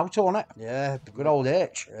Harry Crowter on it. Yeah. Good old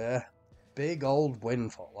H. Yeah. Big old win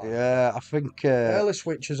for that. Yeah, I think... early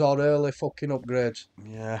switches or early fucking upgrades.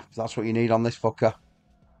 Yeah, that's what you need on this fucker.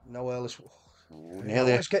 No early switches. You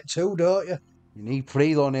Nearly. always get 2, don't you? You need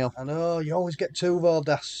 3 though, Neil. I know, you always get 2 though,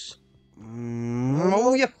 Das.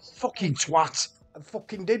 Oh, you fucking twat. I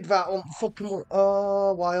fucking did that on fucking...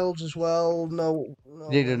 Oh, Wilds as well. No.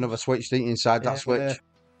 Needed another switch, didn't you, inside that switch?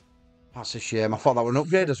 That's a shame. I thought that was an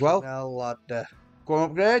upgrade as well. No, lad. Go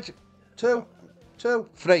on, upgrade. 2.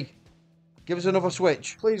 3. Give us another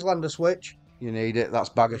switch. Please land a switch. You need it. That's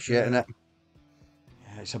bag of shit, innit?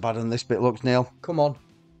 Yeah, it's a bad one this bit looks, Neil. Come on.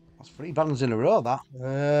 That's 3 bad ones in a row,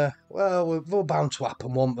 that. Well, we're bound to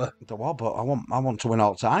happen, won't we? But I want to win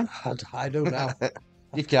all the time. I do now.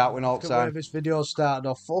 You can't win all the The way time. this video started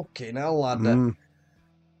off, fucking hell, lad.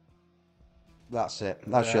 That's it.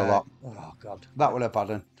 That's your lot. Oh, God. That would have bad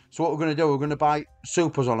one. So what we're going to do, we're going to buy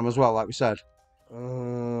supers on them as well, like we said. At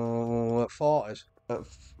 40s.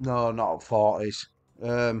 No, not at 40s.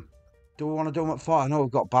 Do we want to do them at 40? I know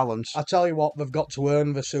we've got balance. I tell you what, they've got to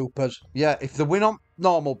earn the supers. Yeah, if they win on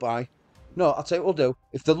normal buy... No, I'll tell you what we'll do.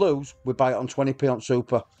 If they lose, we buy it on 20p on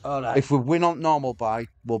super. All right. If we win on normal buy,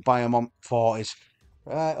 we'll buy them on 40s.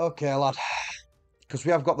 Right, okay, lad. Because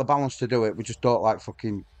we have got the balance to do it. We just don't like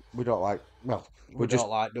fucking... We don't like... Well, We don't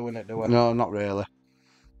like doing it, do we? No, not really.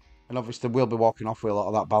 And obviously we'll be walking off with a lot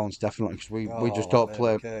of that balance, definitely, because we just don't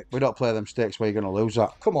play... We don't play them stakes where you're going to lose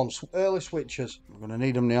that. Come on, early switches. We're going to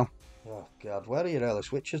need them, Neil. Oh, God, where are your early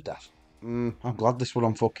switches, Das? I'm glad this one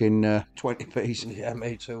on fucking 20p's. Yeah,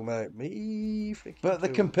 me too, mate. Me freaking But they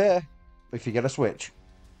too. can pay if you get a switch.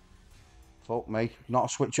 Fuck me. Not a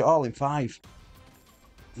switch at all in 5.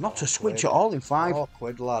 Not a switch at all in 5.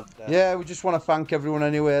 Awkward, lad. Yeah, we just want to thank everyone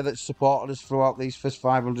anyway that's supported us throughout these first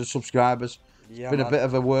 500 subscribers. Yeah, It's been a bit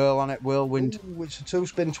of a whirl on it, whirlwind. Ooh, it's a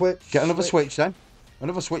 2-spin switch. Get another switch then.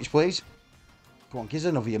 Another switch, please. Go on, give us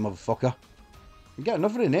another, you motherfucker. You get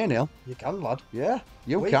another in here, Neil. You can, lad. Yeah,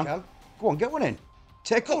 you We can. Go on, get one in.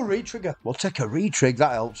 Take Go a re-trigger. We'll take a retrig,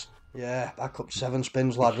 that helps. Yeah, back up 7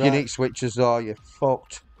 spins, lad. You Right. need switches though, you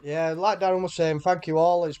fucked. Yeah, like Darren was saying, thank you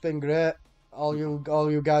all. It's been great. All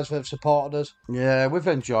you guys that have supported us. Yeah, we've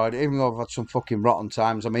enjoyed it, even though we've had some fucking rotten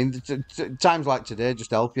times. I mean, times like today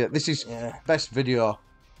just help you. This is best video,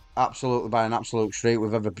 absolutely by an absolute street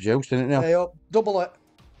we've ever produced, isn't it, Neil? Hey up, double it.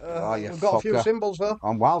 You we've got a few fucker. symbols though.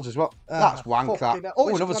 On Wilds as well. That's wank, fucking that. hell. Oh,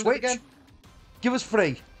 it's another landed switch. again. Give us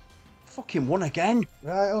 3. Fucking won again.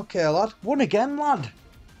 Right, okay, lad. Won again, lad.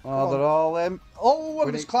 Oh, they're all... Oh,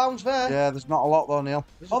 and there's clowns there. Yeah, there's not a lot though, Neil.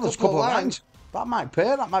 There's a couple of lines. That might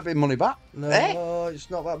pay. That might be money back. No, it's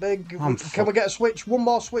not that big. I'm we get a switch? One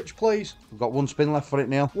more switch, please. We've got 1 spin left for it,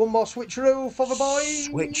 Neil. One more switcheroo for the boys.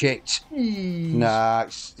 Switch it. Nah,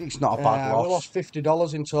 it's not a bad loss. We lost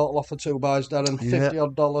 $50 in total off the 2 buys, Darren. $50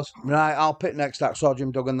 odd dollars. Right, I'll pick next. That's all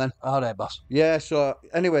Jim Duggan then. All right, boss. Yeah, so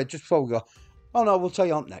anyway, just before we go. Oh no, we'll tell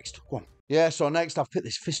you on next. Go on. Yeah, so next I've picked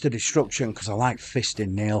this Fist of Destruction because I like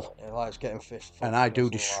fisting Neil. He likes getting fist. And I do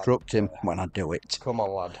destruct him when I do it. Come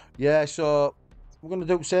on, lad. Yeah, so we're going to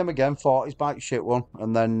do the same again. 40s, buy the shit one.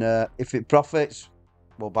 And then if it profits,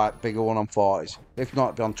 we'll buy a bigger one on 40s. If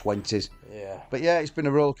not, it'll be on 20s. Yeah. But yeah, it's been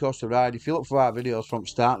a roller coaster ride. If you look for our videos from the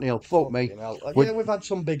start, Neil, fuck me. Yeah, we've had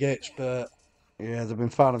some big hits, but... Yeah, they've been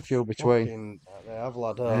far and few between. They have,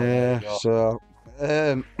 lad. Yeah, so...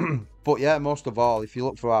 but yeah, most of all, if you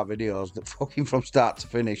look for our videos, that fucking from start to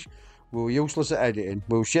finish, we were useless at editing.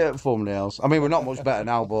 We were shit at thumbnails. I mean, we're not much better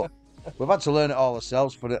now, but we've had to learn it all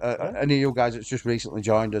ourselves. For any of you guys that's just recently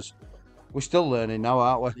joined us, we're still learning now,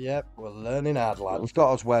 aren't we? Yep, we're learning hard, lad. We've got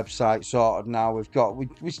our website sorted now.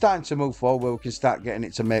 We're starting to move forward where we can start getting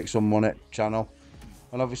it to make some money, channel.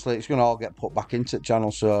 And obviously, it's going to all get put back into the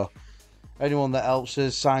channel, so... Anyone that helps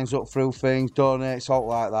us, signs up through things, donates, all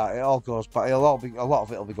like that, it all goes back. A lot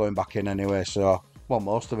of it will be going back in anyway, so... Well,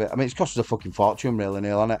 most of it. I mean, it's cost us a fucking fortune, really,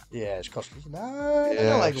 Neil, hasn't it? Yeah, it's cost us...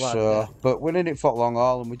 But we're in it for long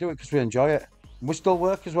haul, and we do it because we enjoy it. And we still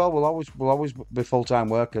work as well. We'll always be full-time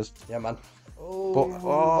workers. Yeah, man.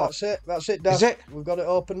 That's it, Dad. Is it? We've got it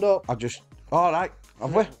opened up. All right,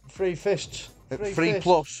 have we? 3 fists. 3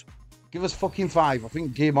 plus. Give us fucking 5. I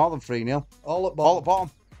think give more than 3, Neil. All at bottom. All at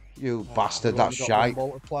bottom. You bastard, that's shite.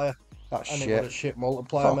 Multiplier. That's and shit. A shit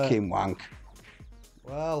multiplier, fucking mate. wank.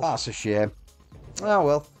 Well, that's a shame. Oh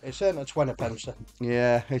well. It's earned a 20 pence.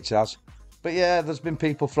 Yeah, it has. But yeah, there's been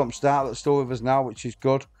people from start that's still with us now, which is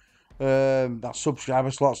good. That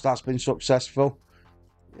subscriber slots, that's been successful.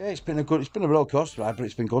 Yeah, it's been a roller coaster ride, but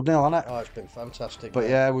it's been good now, hasn't it? Oh, it's been fantastic. But mate.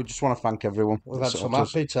 yeah, we just want to thank everyone. We've had some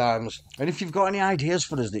happy times. And if you've got any ideas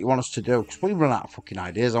for us that you want us to do, because we run out of fucking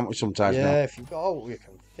ideas, haven't we, sometimes now? Yeah, if you've got all you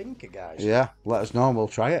can think of, guys. Yeah, let us know and we'll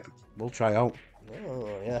try it. We'll try out. Oh,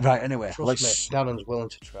 yeah. Right, anyway, Trust me, Darren's willing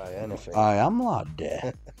to try anything. I am,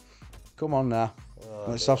 lad. Come on now.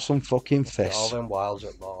 Let's have some fucking fists. All them wilds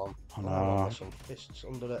at bottom. I know. Some fists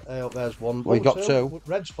under it. Hey, up there's one. Well, you got two.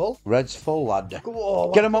 Red's full. Red's full, lad.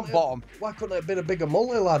 Oh, Get him on bottom. Why couldn't it have been a bigger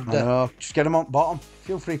multi, lad? I know. Just get him on bottom.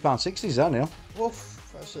 Few £3.60s there, Neil.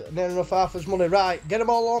 Woof. That's it. Near enough half his money. Right, get them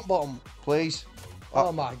all on bottom. Please.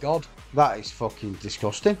 Oh my God. That is fucking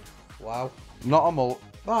disgusting. Wow. Not a mullet.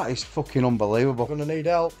 That is fucking unbelievable. Gonna need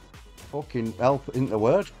help. Fucking help isn't the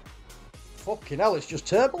word. Fucking hell, it's just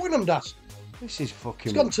turboing them, Das. This is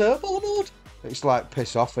fucking... It's gone turbo mode. It's like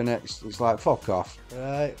piss off, innit? It's like fuck off.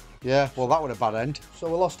 Right. Yeah, well that was a bad end. So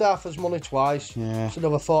we lost half his money twice. Yeah. It's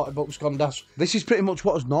another $40 gone, Das. This is pretty much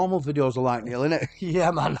what us normal videos are like, Neil, innit?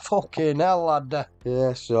 Yeah, man. Fucking hell, lad.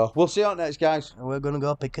 Yeah, so we'll see you on next, guys. And we're gonna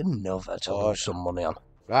go pick another to lose some money on.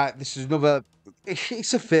 Right, this is another...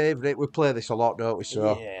 It's a favourite. We play this a lot, don't we?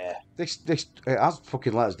 So Yeah. This it has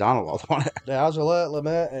fucking let us down a lot, hasn't it? It has a lately,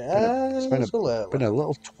 mate. It's been Been a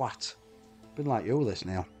little twat. Been like you, this,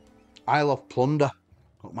 Neil. I love plunder.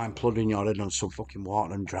 Don't mind plundering your head on some fucking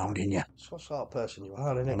water and drowning you. That's what sort of person you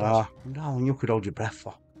are, innit? No, you could hold your breath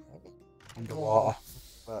for. Underwater.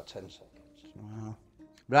 About 10 seconds.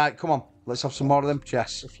 Right, come on. Let's have some more of them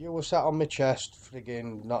chests. If you were sat on my chest,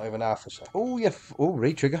 friggin' not even half a second. Oh, yeah. Oh,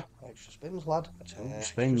 re-trigger. Extra spins, lad. Two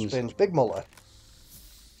spins. Extra spins. Big multi.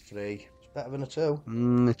 3. It's better than a 2.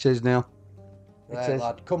 It is, Neil. Right, is.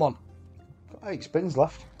 lad. Come on. Got 8 spins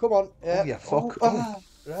left. Come on. Yeah. Oh, yeah, fuck.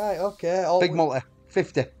 Right, okay. Big multi.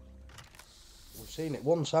 50. We've seen it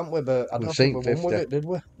once, haven't we? But I We've don't seen think we won with 50. it, did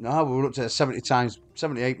we? No, we were up to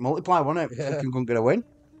 78 multiply, wasn't it? Yeah. Fucking couldn't get a win.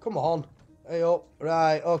 Come on. Hey up.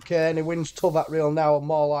 Right, okay. Any wins to that reel now are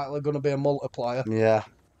more likely going to be a multiplier. Yeah.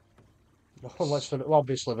 Unless,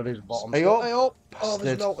 obviously, there is bottom. Hey up. Hey up. Oh, Bastard.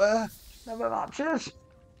 there's no there. Never matches.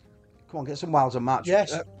 Come on, get some wilds and match.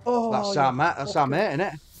 Yes. Oh, That's our mate. That's our mate,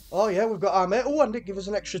 innit? Oh, yeah, we've got our mate. Oh, and it give us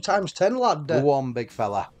an extra times 10, lad. One big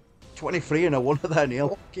fella. 23 and a 1 there, Neil.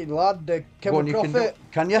 Fucking lad. Can Go on, we you can profit?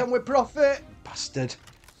 Can you? Can we profit? Bastard.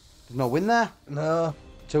 There's no win there. No.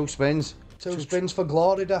 2 spins. Two spins for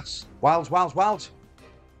glory, Das. Wilds.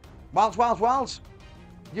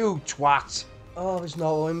 You twat. Oh, there's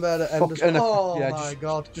no win there at Fuck, end. Oh, yeah, my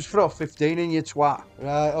God. Just throw 15 in, you twat.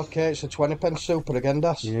 Right, okay, it's a 20p super again,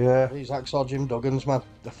 Das. Yeah. These Hacksaw Jim Duggans, man.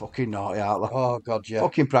 They're fucking naughty, aren't they? Oh, God, yeah.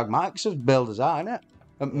 Fucking pragmatics as builders are, innit?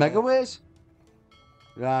 And megaways.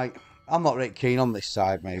 Right. I'm not really keen on this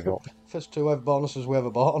side, mate, but... First 2 ever bonuses we ever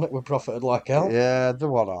bought on it, we profited like hell. Yeah, they're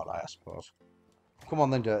one alright, I suppose. Come on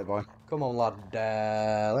then, dirty boy. Come on, lad.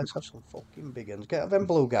 Let's have some fucking big ones. Get them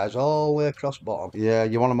blue guys all the way across bottom. Yeah,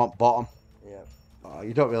 you want them up bottom. Yeah. Oh,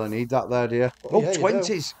 you don't really need that there, do you? Oh, yeah, you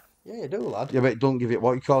 20s. Yeah, you do, lad. Yeah, but don't give it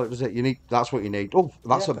what you call it, does it? You need. That's what you need. Oh,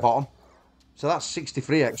 that's Yeah, at bottom. So that's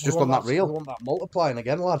 63x just on that You reel. want that multiplying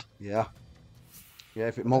again, lad. Yeah. Yeah,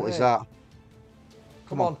 if it multis Right. that.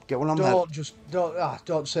 Come on. Get one on there.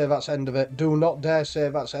 Don't say that's the end of it. Do not dare say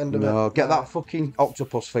that's the end of it. No, get that fucking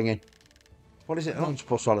octopus thing in. What is it? An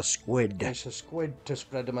octopus or a squid? It's a squid to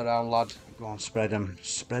spread them around, lad. Go on, spread them.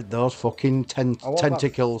 Spread those fucking I want that-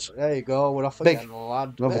 tentacles. There you go. We're off Big. again,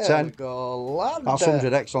 lad. Another there 10. We go, lad. That's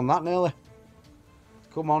 100x on that nearly.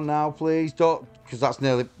 Come on now, please. Don't, because that's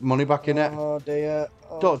nearly money back in it. Oh dear.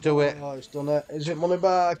 Oh, Don't do it. Oh, it's done it. Is it money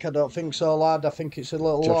back? I don't think so, lad. I think it's a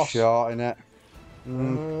little Just loss. short in it.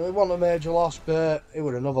 It wasn't a major loss, but it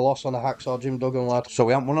was another loss on a Hacksaw Jim Duggan, lad. So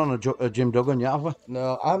we haven't won on a Jim Duggan yet, have we?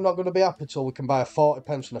 No, I'm not going to be happy till we can buy a 40p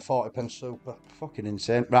and a 40p super. Fucking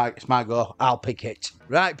insane. Right, it's my go. I'll pick it.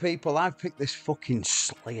 Right, people, I've picked this fucking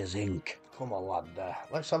Slayer's Inc. Come on, lad.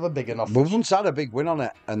 Let's have a big enough. We've once had a big win on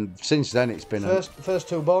it, and since then it's been First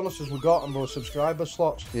 2 bonuses we got and were subscriber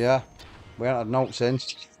slots. yeah. We haven't had no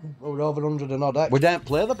since. We were over 100 and odd X. We don't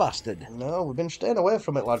play the bastard. No, we've been staying away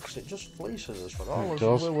from it, lad, because it just fleeces us for all It we're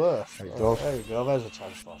does. worth. It does. There you go, there's a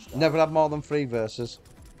times 4 star. Never had more than 3 verses.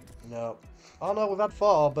 No. Oh no, we've had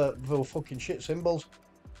 4, but they were fucking shit symbols.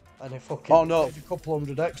 And it fucking Oh, no. paid a couple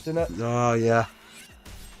 100x, didn't it? Oh yeah.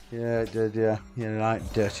 Yeah, it did. Yeah, you're right,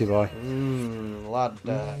 dirty boy. Lad.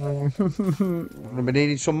 We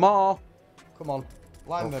needed some more. Come on.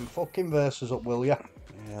 Line them fucking verses up, will ya?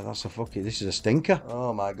 Yeah, that's a fucking. This is a stinker.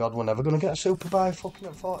 Oh my god, we're never going to get a super buy fucking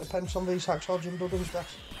at 40p on these Hacksaw Jim Duggans,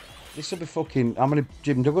 Dex. This will be fucking. How many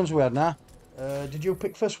Jim Duggans we had now? Did you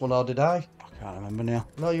pick first one or did I? I can't remember now.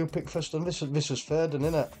 No, you picked first and this is third,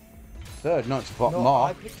 isn't it? third, no, it's fourth. No, More.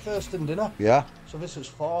 I picked first in dinner. Yeah. So this is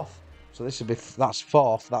fourth. So this will be, that's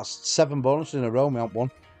fourth. That's 7 bonuses in a row, we haven't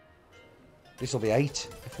won. This will be 8.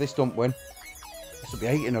 If this don't win, this will be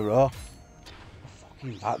 8 in a row.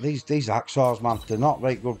 Fucking, these hacksaws, man, they're not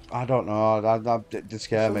very good. I don't know, they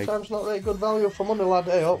scare me. Sometimes not very good value for money, lad,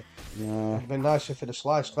 eh, up. Yeah. It'd be nice if it had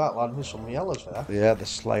sliced that, lad, with some yellows there. Yeah, the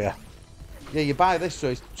Slayer. Yeah, you buy this so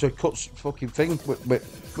it cuts fucking thing.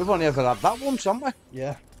 We've only ever had that once, haven't we?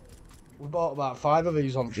 Yeah. We bought about 5 of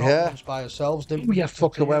these on Yeah. once by ourselves, didn't Oh, we? yeah,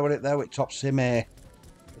 fuck away with it there with top simmy.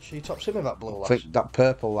 Is she top simmy, that blue lass? That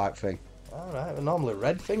purple like thing. Alright, they're normally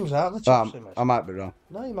red things, aren't they, top simmers? I might be wrong.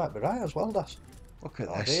 No, you might be right as well, Das. Look at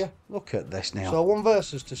Oh, this. dear. Look at this now. So 1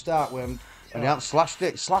 versus to start with. And you haven't slashed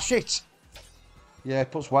it. Slash it! Yeah,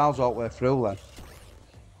 it puts wilds all the way through then.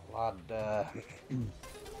 Lad, there's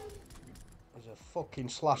a fucking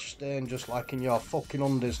slash stain just like in your fucking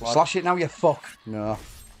undies, lad. Slash it now, you fuck. No.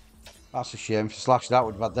 That's a shame. If you slashed that,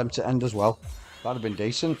 we'd have had them to end as well. That'd have been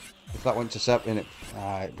decent. If that went to 7 it.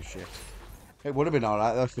 It was shit. It would have been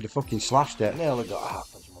alright though if we'd have fucking slashed it. Nearly got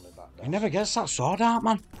half his money back, He Das. never gets that sword out,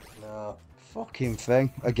 man. No. Fucking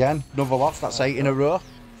thing. Again, another loss. That's 8 in a row.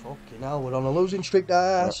 Fucking hell, we're on a losing streak,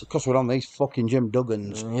 Das. Because we're on these fucking Jim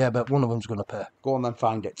Duggans. Yeah, but one of them's going to pay. Go on then,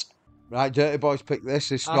 find it. Right, Dirty Boys pick this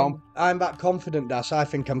storm. I'm that confident, Das. I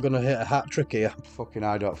think I'm going to hit a hat trick here. Fucking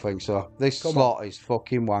I don't think so. This Come slot is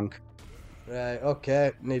fucking wank. Right,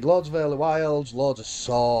 okay. Need loads of early wilds, loads of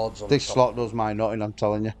swords. This slot does my nutting, I'm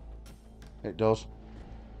telling you. It does.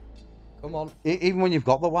 Come on. Even when you've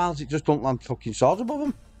got the wilds, it just don't land fucking swords above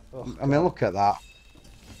them. Oh, I mean, look at that.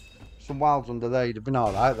 Some wilds under there, you'd have been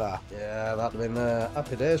alright there. yeah, that'd have been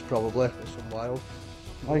happy days probably with some wild.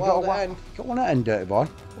 Oh, you Wild got, at end. got one at end, Dirty Boy.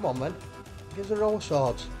 Come on then. Give us a row of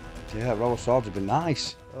swords. Yeah, a row of swords would be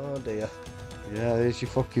nice. Oh dear. Yeah, there's your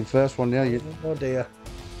fucking first one, Neil. Oh dear.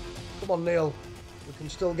 Come on, Neil. We can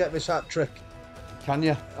still get this hat trick. Can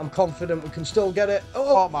you? I'm confident we can still get it.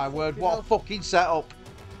 Oh my word, what a fucking setup.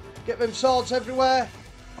 Get them swords everywhere.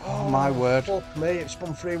 Oh my word. Fuck me, it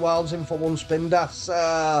spun 3 wilds in for 1 spin, Das.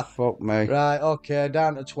 Fuck me. Right, okay,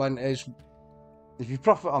 down to 20s. If you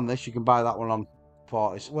profit on this, you can buy that one on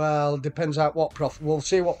 40s. Well, depends out what profit. We'll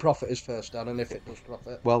see what profit is first, Dan, and if it does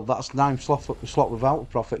profit. Well, that's 9 slot without a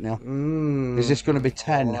profit now. Is this going to be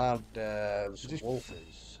 10? Lad,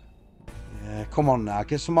 wolfies. Yeah, come on now,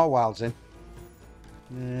 get some more wilds in.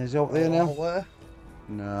 Yeah, is it up there now? Where?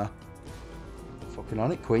 No. Fucking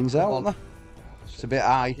on it, Queen's out, on. aren't they? It's a bit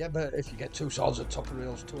high. Yeah, but if you get 2 swords at top of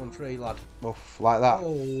reels, 2 and 3, lad. Oof, like that.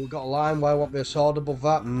 Oh, we've got a line where won't be a sword above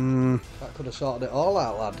that. That could have sorted it all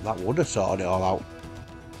out, lad. That would have sorted it all out.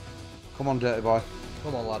 Come on, Dirty Boy.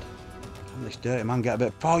 Come on, lad. Can this dirty man get a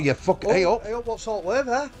bit... Oh, you fuck... Oh, Hey, up. Hey, up, what salt wave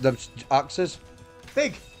there? Them axes.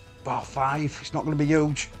 Big. Oh, 5. It's not going to be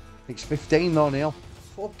huge. It's 15 though, Neil.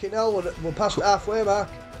 Fucking hell, we're past the halfway mark.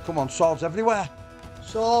 Come on, swords everywhere.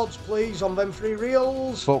 Swords, please, on them 3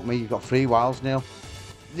 reels. Fuck me, you've got 3 wilds, Neil.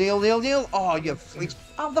 Neil. Oh, you...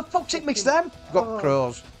 How the fuck's it mixed them? You've got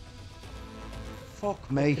crows.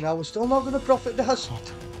 Fuck me. Now we're still not going to profit, Das.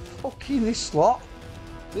 Fucking this slot.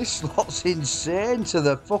 This slot's insane to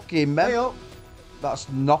the fucking men. Hey up. That's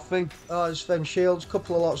nothing. Oh, it's them shields,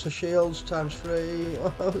 couple of lots of shields, times 3.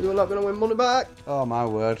 You're not going to win money back. Oh my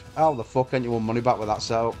word. How the fuck ain't you won money back with that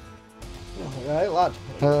setup? Right, lad.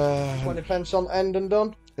 20 pence on end and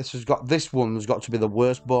done. This one's got to be the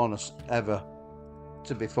worst bonus ever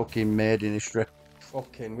to be fucking made in history.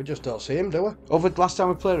 Fucking, we just don't see him, do we? Last time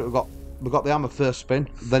we played it, we got the hammer first spin,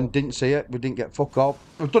 then didn't see it, we didn't get fuck all.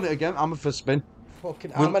 We've done it again, hammer first spin.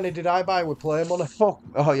 Fucking, how many did I buy with play money? Fuck,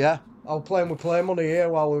 oh yeah. I was playing with play money here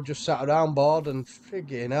while we were just sat around bored and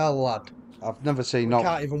friggin' hell, lad. I've never seen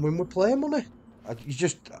Can't even win with play money.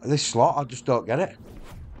 This slot, I just don't get it.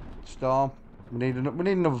 Storm, we need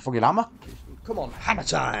another fucking hammer. Come on, hammer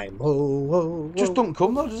time. Whoa. Just don't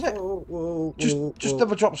come though, does it? Just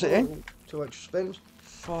never drops it in. 2 extra spins.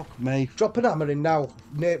 Fuck me. Drop an hammer in now.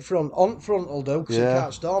 Nate front. On front will do, because it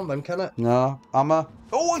can't storm then, can it? No, hammer.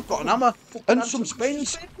 Oh, I've got an hammer. And some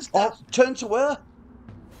spins. Oh, turn to her.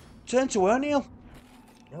 Turn to her, Neil.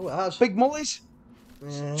 No, it has. Big mullies.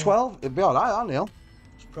 12. It'd be alright, that, Neil.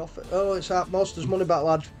 It's profit. Oh, it's half monster's money back,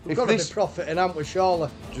 lad. We've If got to this- be profiting, haven't we, surely?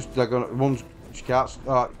 Just, they're gonna, one's, she can't,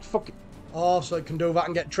 fuck it. Oh, so it can do that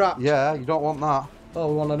and get trapped. Yeah, you don't want that. Oh,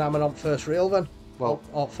 we want an hammer on first reel then. Well-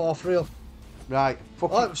 or fourth reel. Right,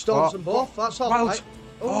 fuck Oh, it. it storms them both. That's all Wild. right.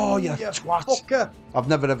 Oh, you yeah, twat. fucker. I've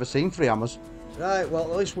never ever seen 3 hammers. Right, well,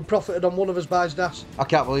 at least we profited on one of us buys Das. I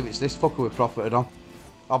can't believe it's this fucker we profited on.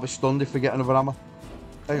 I'll be stunned if we get another hammer.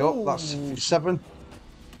 There you go, that's 7.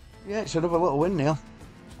 Yeah, it's another little win, Neil.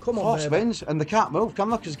 Come on, 4 baby. spins, and they can't move, can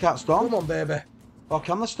they? Because they can't stop. Come on, baby. Oh,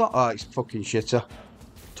 can they stop? Oh, it's fucking shitter.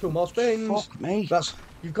 2 more spins. Fuck me.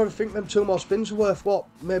 You've got to think them 2 more spins are worth what?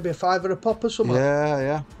 Maybe a £5 a pop or something?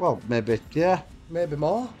 Yeah. Well, maybe, yeah. Maybe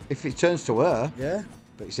more? If it turns to her. Yeah.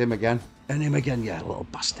 But it's him again. And him again, yeah, little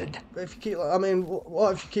bastard. But if you keep, I mean,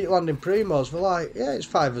 what if you keep landing primos? We're like, yeah, it's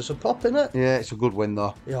 £5 a pop, innit? Yeah, it's a good win,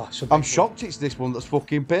 though. Yeah, it's a big I'm win. shocked it's this one that's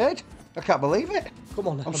fucking paid. I can't believe it. Come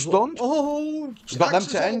on. I'm stunned. Oh, We've got them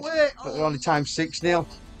taxes to all end. the way. But they're only times 6 nil.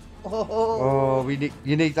 Oh. Oh,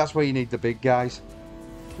 you need. That's where you need the big guys.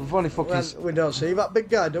 We've only fucking. We don't see that big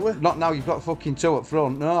guy, do we? Not now. You've got fucking 2 up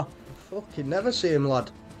front. No. Fucking never see him,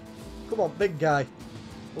 lad. Come on, big guy.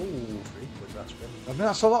 Oh, 3 quid that's been. I mean,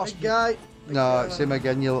 that's a lot. Big guy. Big No, guy. it's him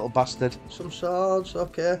again, you little bastard. Some swords,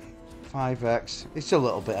 okay. 5x. It's a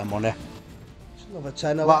little bit of money. It's another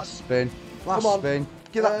tenner. Last spin. Last Come on. spin.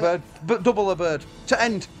 Give that bird. But double a bird. To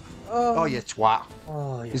end. Oh, you twat.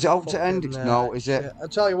 Oh, you Is it out to end? fucking, No, is it? shit. I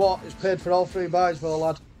tell you what, it's paid for all 3 buys, though,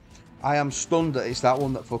 lad. I am stunned that it's that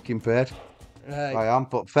one that fucking paid. Right. I am,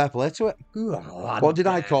 but fair play to it. Ooh, lad. What did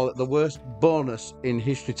I call it? The worst bonus in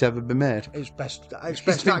history to ever be made. It's best. It's It's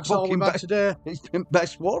best been axe all fucking we've had best. today. It's been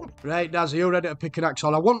best one. Right, Dazzy, you ready to pick an axe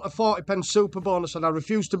on? I want a 40p super bonus, and I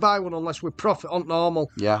refuse to buy one unless we profit on normal.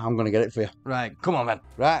 Yeah, I'm going to get it for you. Right, come on, then.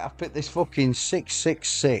 Right, I've picked this fucking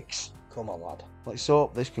 666. Come on, lad. Let's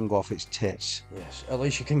hope this can go off its tits. Yes, at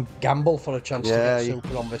least you can gamble for a chance Yeah, to you- get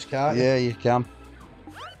super on this, can't you? Yeah, you can.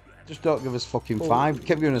 Just don't give us fucking 5. It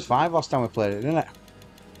kept giving us 5 last time we played it, didn't it?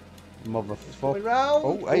 Going Motherfucker. round.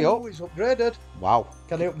 Oh, hey up. He's upgraded. Wow.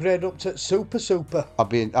 Can he upgrade up to super? I'll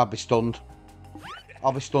be stunned.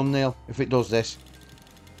 I'll be stunned, Neil, if it does this.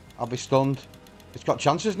 I'll be stunned. It's got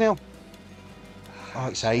chances, Neil. Oh,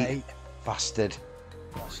 it's 8. Bastard.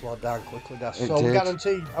 Slow down quickly, Daz. It So we're did.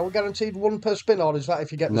 guaranteed. Are we guaranteed 1 per spin, or is that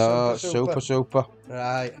if you get the No, super? super.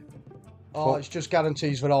 Right. Oh, Fuck. it's just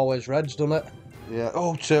guarantees for always reds, doesn't it? Yeah.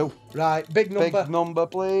 Oh, 2. Right, big number. Big number,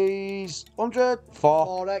 please. 100.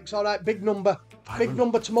 4. 4x, alright, big number. 500. Big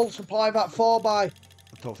number to multiply that 4 by. I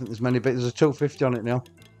don't think there's many bits. There's a 250 on it now.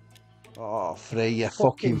 Oh, 3, you Fucking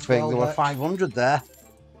fucking thing. There were 12x. 500 there.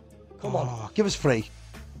 Come on. Oh, give us 3.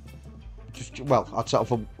 Well, I'd settle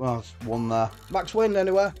for 1 there. Max win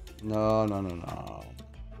anywhere. No.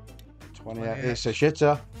 28. It's a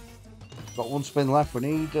shitter. Got 1 spin left. We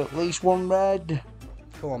need at least 1 red.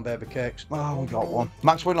 Come on, baby cakes. Oh, we got 1.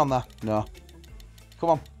 Max win on there. No.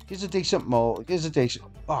 Come on. Gives a decent more. Gives a decent.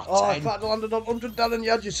 Oh, Oh, 10. if I'd landed on 100, Dan, and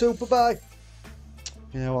you had your super buy.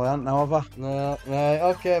 Yeah, well, I haven't now, have I? No, right,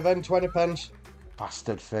 okay, then 20 pence.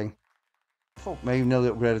 Bastard thing. Fuck me, nearly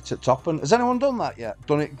upgraded to top. And has anyone done that yet?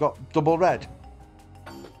 Done it? Got double red?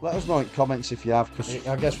 Let us know in comments if you have, because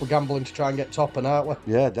I guess we're gambling to try and get topping, aren't we?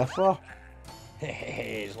 yeah, definitely.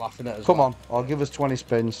 He's laughing at us. Come on, I'll give us 20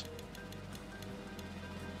 spins.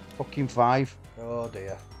 Fucking 5. Oh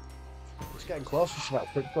dear. It's getting closer to that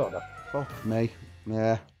quick corner. Fuck me.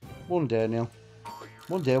 Yeah. One day, Neil.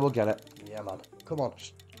 One day we'll get it. Yeah, man. Come on.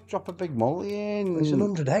 Drop a big multi in. There's an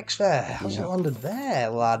 100x there. How's Yeah. it landed there,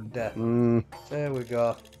 lad? There we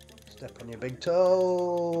go. Step on your big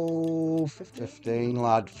toe. 15. 15,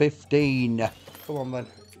 lad. 15. Come on, then.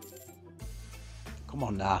 Come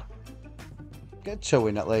on now. Get 2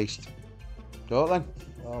 in at least. Don't then.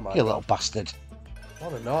 Oh, my You God. little bastard.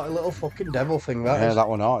 What a naughty little fucking devil thing that Yeah, is. that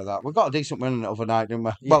one out of that. We got a decent win the other night, didn't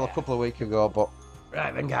we? Well, a Yeah. couple of weeks ago, but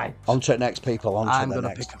Right, then, guys. on to the next, people. On to I'm the going to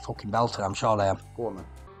next. pick a fucking belter, I'm sure I am. Go on, then.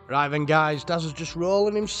 Right then, guys, Daz is just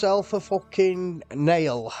rolling himself a fucking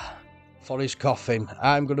nail for his coffin.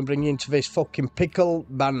 I'm going to bring you into this fucking pickle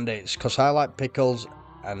bandits, because I like pickles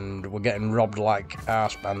and we're getting robbed like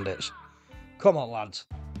arse bandits. Come on, lads.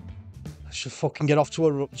 Let's just fucking get off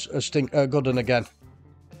to a good one again.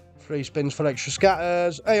 3 spins for extra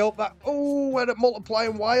scatters. Hey, up that. Oh, we're at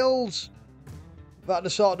multiplying wilds. That'd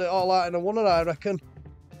have sorted it all out in a one, I reckon.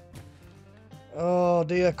 Oh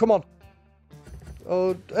dear, come on.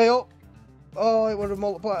 Oh, hey up. Oh, we're at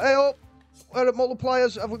multiplier. Hey up. We're at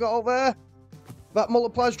multipliers. Have we got up there? That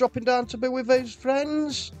multiplier's dropping down to be with his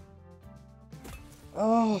friends.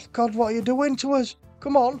 Oh, God, what are you doing to us?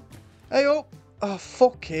 Come on. Hey up. Oh,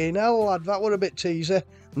 fucking hell, lad. That were a bit teasy.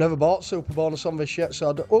 Never bought super bonus on this yet,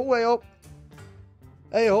 so I don't... Oh, way up.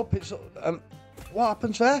 Hey up. It's... what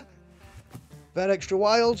happens there? They're extra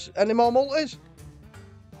wilds. Any more multis?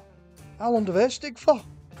 How long do they stick for?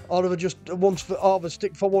 Or have they just once for... Oh, they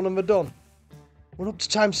stick for 1 and they're done? We're up to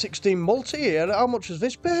time 16 multi here. How much has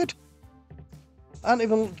this paid? I haven't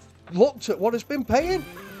even looked at what it's been paying.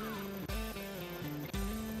 It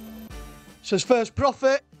says first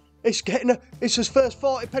profit. It's getting it says first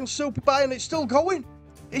 40p super buy and it's still going.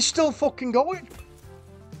 It's still fucking going.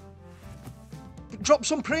 drop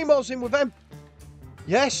some primos in with them.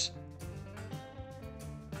 Yes.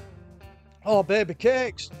 Oh, baby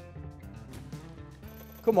cakes.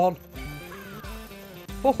 Come on.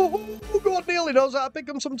 Oh, God, nearly knows how to pick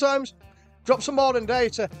them sometimes. Drop some more than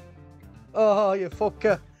data. Oh, you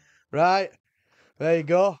fucker. Right. There you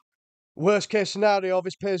go. Worst case scenario,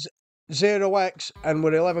 this pays 0x and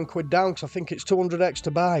we're 11 quid down because I think it's 200x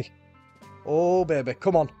to buy. Oh, baby.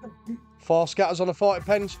 Come on. 4 scatters on a 40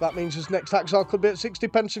 pence. That means his next hacksaw could be at 60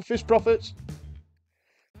 pence in fish profits.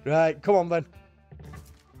 Right. Come on, then.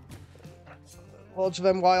 Loads of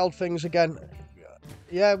them wild things again.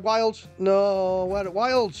 Yeah, wilds. No, where are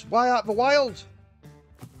wilds? Why aren't the wilds?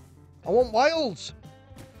 I want wilds.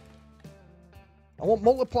 I want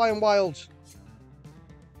multiplying wilds.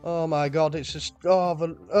 Oh my God, it's just oh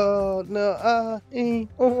no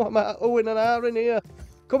oh I'm at in an hour in here.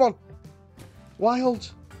 Come on,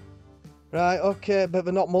 wilds. Right, okay, but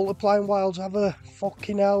they're not multiplying wilds, have they?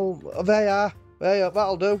 Fucking hell, they are. There,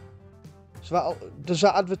 that'll do. So does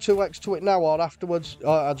that add the 2x to it now or afterwards?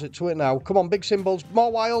 Oh, it adds it to it now. Come on, big symbols,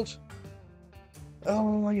 more wilds.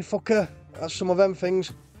 Oh, you fucker. That's some of them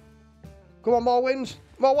things. Come on, more wins,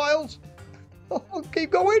 more wilds. Oh,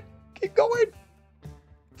 keep going, keep going.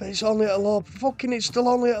 But it's only at a low, fucking it's still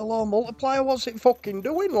only at a low multiplier. What's it fucking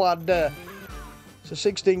doing, lad? It's a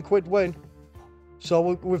 16 quid win.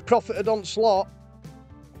 So we've profited on slot.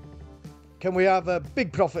 Can we have a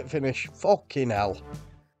big profit finish? Fucking hell.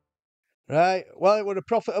 Right, well, it were a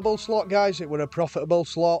profitable slot, guys. It were a profitable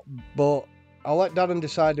slot, but I'll let Darren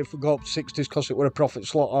decide if we go up to 60s because it were a profit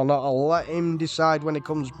slot or not. I'll let him decide when he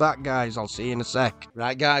comes back, guys. I'll see you in a sec.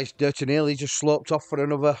 Right, guys, Dirty Neil, he just sloped off for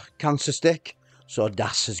another cancer stick. So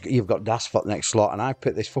you've got Das for the next slot, and I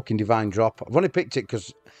picked this fucking Divine Drop. I've only picked it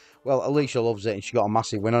because, well, Alicia loves it and she got a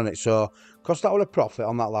massive win on it. So, because that was a profit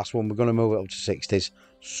on that last one, we're going to move it up to 60s.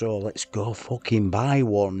 So let's go fucking buy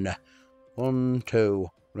one. 1, 2,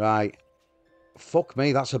 right. Fuck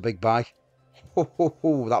me, that's a big buy.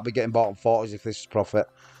 That'll be getting bought on 40s if this is profit.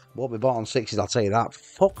 Won't be bought on 60s, I'll tell you that.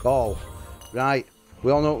 Fuck all. Right,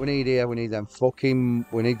 we all know what we need here. We need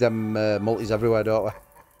them multis everywhere, don't we?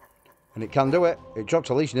 And it can do it. It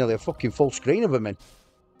dropped at least nearly a fucking full screen of them in.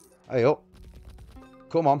 Hey up.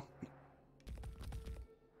 Come on.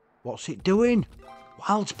 What's it doing?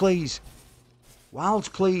 Wilds, please. Wilds,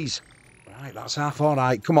 please. Right, that's half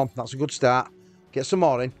alright. Come on, that's a good start. Get some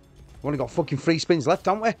more in. We've only got fucking 3 spins left,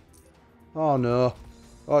 haven't we? Oh no.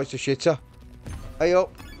 Oh, it's a shitter. Hey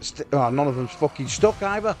up. Oh, none of them's fucking stuck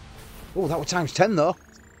either. Oh, that was times 10 though.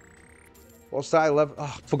 What's that, 11?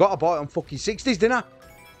 Oh, forgot I bought it on fucking 60s, didn't I?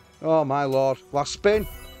 Oh my lord. Last spin.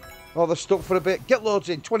 Oh, they're stuck for a bit. Get loads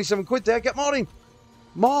in. 27 quid there. Get more in.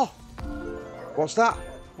 More. What's that?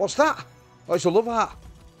 What's that? Oh, it's a love heart.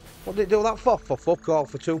 What did it do that for? For fuck all.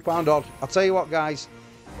 For £2 odd. I'll tell you what, guys.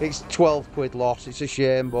 It's 12 quid loss. It's a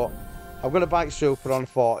shame, but I'm going to bite super on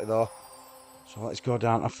 40 though. So let's go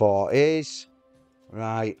down to 40s.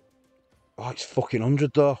 Right. Oh, it's fucking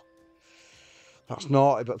 100 though. That's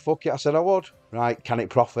naughty, but fuck it. I said I would. Right. Can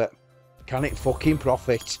it profit? Can it fucking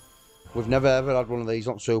profit? We've never ever had one of these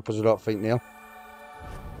on supers, I don't think, Neil.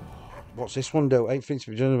 What's this one do? 8 things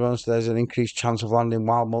to be done bonus. There's an increased chance of landing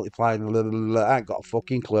while multiplying. I ain't got a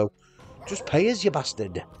fucking clue. Just pay us, you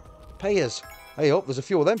bastard. Pay us. Hey up, there's a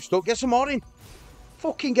few of them stuck. Get some more in.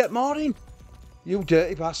 Fucking get more in. You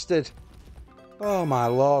dirty bastard. Oh my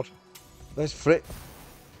lord. There's Frit.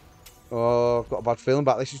 Oh, I've got a bad feeling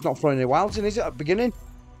about this. It's not throwing any wilds in, is it, at the beginning?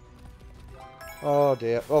 Oh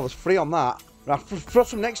dear. Oh, there's 3 on that. Right, throw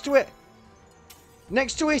some next to it.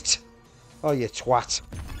 Next to it. Oh, you twat.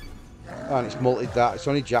 Oh, and it's multied that. It's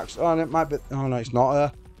only jacks. Oh, and it might be. Oh, no, it's not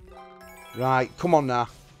her. Right, come on now.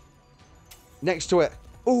 Next to it.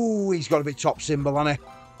 Oh, he's got to be top symbol, hasn't he?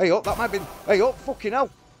 Hey up, that might be. Hey up, fucking hell.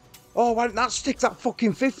 Oh, why didn't that stick that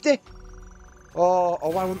fucking 50? Oh,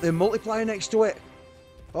 why wouldn't they multiply next to it?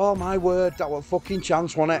 Oh, my word. That was a fucking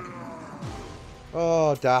chance, wasn't it?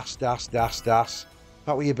 Oh, das. That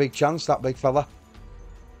was your big chance, that big fella.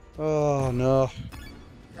 Oh, no.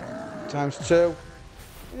 Times 2.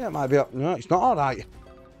 Yeah, it might be up. No, it's not alright.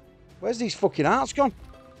 Where's these fucking hearts gone?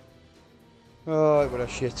 Oh, it was a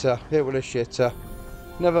shitter. It was a shitter.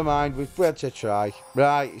 Never mind, we've had to try.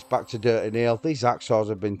 Right, it's back to Dirty Neil. These hacksaws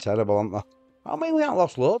have been terrible, haven't they? I mean, we haven't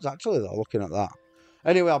lost loads, actually, though, looking at that.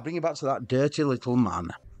 Anyway, I'll bring you back to that dirty little man.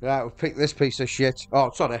 Right, we've picked this piece of shit.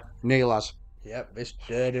 Oh, sorry, Neil has. Yep, this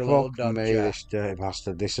dirty little dodger. Me, this dirty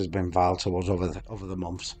bastard. This has been vile to us over the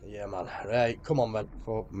months. Yeah, man. Right, come on, man.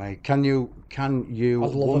 Fuck me. Can you... I'd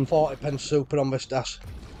love a 40 pence super on this dash.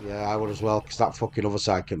 Yeah, I would as well, because that fucking other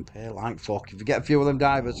side can pay like fuck. If you get a few of them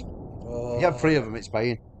divers, you get 3 of them, it's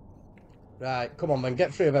paying. Right, come on then,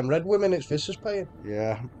 get 3 of them red women, it's Visser's paying.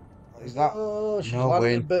 Yeah. Is that... Oh, she's no landed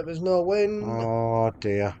win? but there's no win. Oh,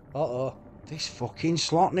 dear. Uh-oh. This fucking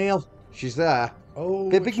slot, Neil. She's there. Oh,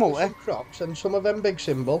 Big multi. some crocs and some of them big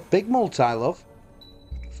symbol. Big multi, love.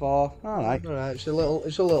 4. Alright. Alright, it's a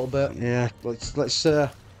little bit. Yeah, let's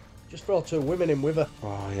Just throw 2 women in with her.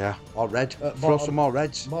 oh yeah. Or red. At Throw bottom. some more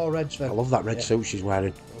reds. More reds then. I love that red Yeah. suit she's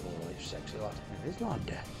wearing. Oh, you sexy lad. It is, lad.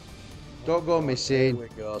 Don't go missing. Here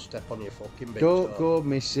we go, step on your fucking big Don't toe. go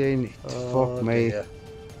missing. Oh, Fuck me. dear.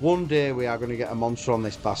 One day we are going to get a monster on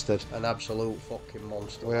this bastard. An absolute fucking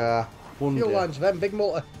monster. We are. One Few day. lines of them, big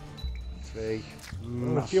multi. 3.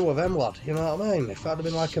 A few of them, lad. You know what I mean? If that'd have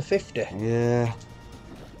been like a 50. Yeah.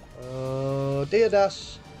 Oh, dear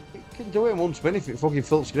Das. You can do it in one spin if it fucking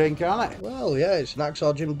fills green, can't it? Well, yeah, it's an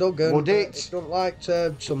Axel Jim Duggan. Would but it? Don't like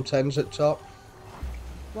some 10s at top.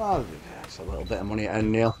 Well, it's a little bit of money at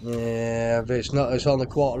end, Neil. Yeah, but it's not. It's only a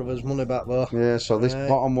quarter of his money back though. Yeah, so this Right.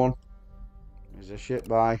 bottom one is a shit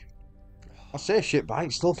buy. I say shit buy,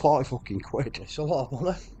 it's still 40 fucking quid. It's a lot of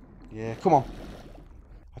money. Yeah, come on.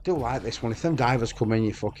 I do like this one. If them divers come in,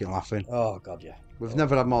 you're fucking laughing. Oh god, yeah. We've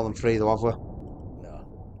never had more than 3 though, have we? No.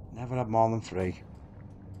 Never had more than 3.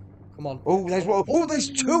 Come on. Oh, there's one. Oh, there's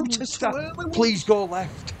 2 to start. Please go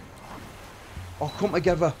left. Oh, come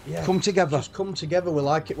together. Yeah. Come together. Just come together. We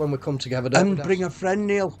like it when we come together. Don't we, And Das? bring a friend,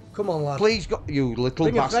 Neil. Come on, lad. Please go. You little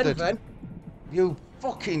Bring bastard. a friend, You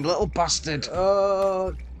fucking little bastard. then.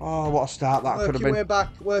 Oh, Oh, what a start that could work have your been. way back.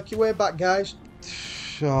 Work your way back, guys.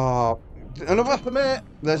 Oh, another. Up a mate.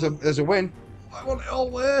 There's a win. I want it all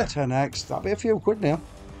way. 10x. That'll be a few quid now.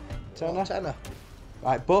 Tenner. Tenner.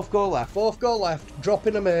 Right, both go left. Both go left. Drop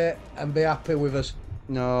in a mate and be happy with us.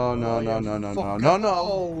 No, no, Oh, no, you no, no, fuck no, up. no, no.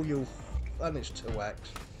 Oh, you. And it's 2x.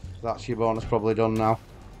 That's your bonus probably done now.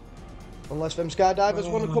 Unless them skydivers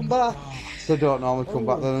want to come back. They don't normally come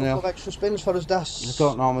back there, A couple Neil. of extra spins for us, They Das.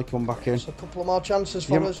 don't normally come back in. It's a couple of more chances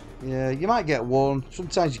for You, us. yeah, you might get 1.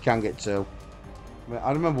 Sometimes you can get 2.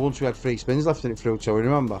 I remember once we had 3 spins left and it through 2,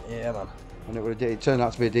 remember? Yeah, man. And it turned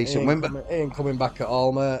out to be a decent win, but... He ain't coming back at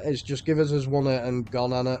all, mate. It's just give us won it and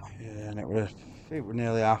gone on it. Yeah, and it was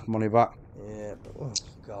nearly half money back. Yeah, but oh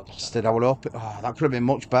god. Instead, I would hope it. Oh, that could have been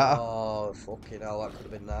much better. Oh fucking hell, that could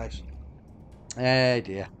have been nice. Hey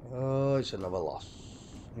dear. Oh, it's another loss.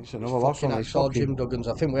 It's another loss on I these saw fucking... Jim Duggins.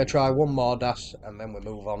 I think we'll try one more Das and then we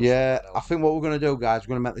move on. to Yeah, something I else. think what we're going to do, guys,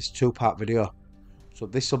 we're going to make this a 2-part video. So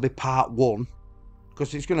this will be part 1.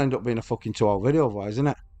 Because it's going to end up being a fucking 2-hour video otherwise, isn't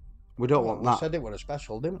it? We don't want We that. said it was a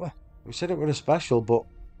special, didn't we? We said it was a special, but...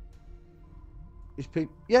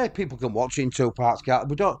 people can watch it in 2 parts, can't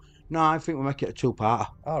they? We don't... No, I think we'll make it a 2-parter.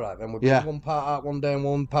 All right, then we'll Yeah. put one part out one day and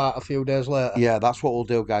one part a few days later. Yeah, that's what we'll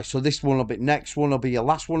do, guys. So this one will be... Next one will be your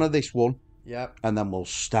last one of this one. Yep. And then we'll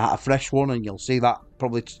start a fresh one, and you'll see that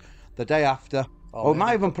probably the day after. Or we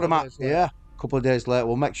might even put them out... Yeah, a couple of days later.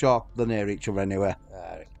 We'll make sure they're near each other anyway.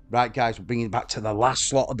 Alright. Right, guys, we're bringing it back to the last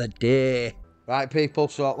slot of the day. Right, people,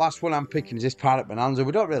 so last one I'm picking is this Pirate Bonanza.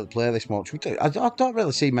 We don't really play this much. I don't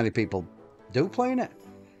really see many people do playing it.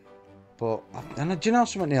 But, and do you know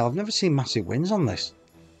something, Neil? I've never seen massive wins on this.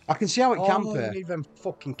 I can see how it can You pay. need them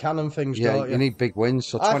fucking cannon things, Yeah, don't you? you need big wins,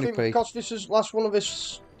 so I 20p. think because this is last one of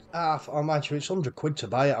this half, I'm actually it's £100 to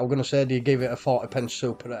buy it. I'm going to say, do you give it a 40p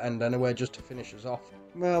super at end anyway, just to finish us off?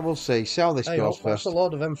 Well, we'll see. See how this Hey, goes that's first. a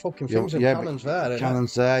load of them fucking Yeah, things and yeah, but cannons there, isn't it?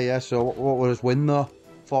 Cannons there, yeah. So what will us win though?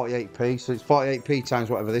 48p. So it's 48p times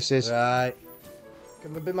whatever this is. Right.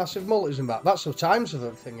 Can there be massive multis in that? That's the times of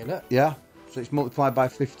the thing, isn't it? Yeah. So it's multiplied by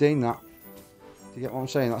 15, that. Do you get what I'm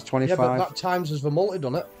saying? That's 25. Yeah, but that times as the multi,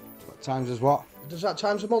 doesn't it? Times as what? Does that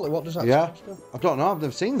times the multi? What does that Yeah. times do? I don't know. I've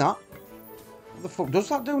never seen that. What the fuck does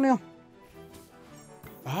that do, Neil?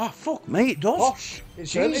 Ah, fuck me, it does. Gosh,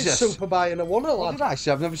 it's certainly Jesus. super buying a one, What lad. did I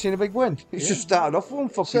say? I've never seen a big win. It's just started off one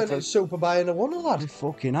fucking Certainly first. super buying a one, lad. It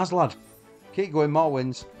fucking has, lad. Keep going, more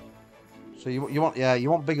wins. So you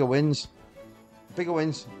want bigger wins. Bigger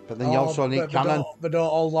wins, but then you also need cannon. They don't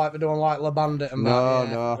all like they're doing like La Bandit and No, that.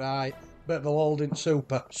 Yeah, no. Right. But they'll hold in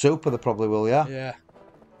super. Super, they probably will, yeah? Yeah.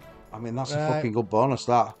 I mean, that's a Right. fucking good bonus,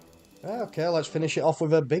 that. Okay, let's finish it off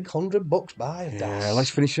with a big $100 buy. Yeah, let's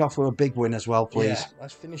finish off with a big win as well, please. Yeah,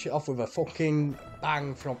 let's finish it off with a fucking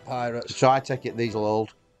bang from Pirates. So I take it these will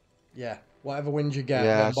hold. Yeah, whatever wins you get,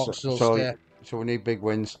 Yeah, them boxes will so stay. we need big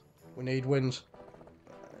wins. We need wins.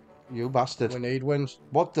 You bastard. We need wins.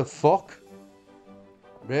 What the fuck?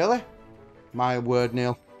 Really? My word,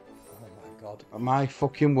 Neil. Oh my god. My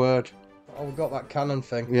fucking word. Oh, we got that cannon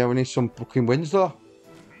thing. Yeah, we need some fucking wins, though.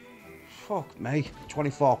 Fuck me.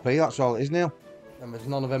 24p, that's all it is, Neil. And there's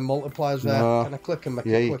none of them multipliers there. No. Can I click and make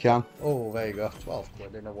Yeah, it you quicker? can. Oh, there you go. 12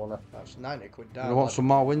 quid in a winner. That's 90 quid down. You want lad. some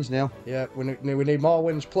more wins, Neil? Yeah, we need more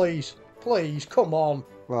wins, please. Please, come on.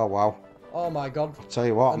 Well, wow. Oh my god. Tell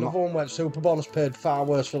you what, Another one where super bonus paid far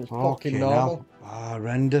worse for fucking fucking normal. hell.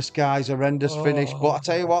 Horrendous, guys. Horrendous finish. But I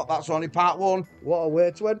tell you what, that's only part one. What a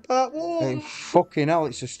way to end part one. Fucking hell,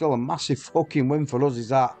 it's still a massive fucking win for us, is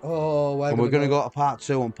that? Oh, And we're going to go to part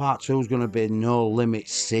two, and part two is going to be No Limit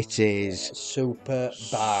Cities. Super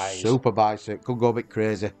buys. Super buys. So it could go a bit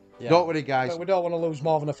crazy. Yeah. Don't worry, guys. But we don't want to lose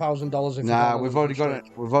more than $1,000 if Nah, we we've already got it.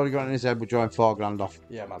 We've already got it in his head. We're drawing $4,000 off.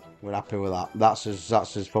 Yeah, man. We're happy with that. That's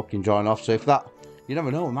us fucking drawing off. So if that, you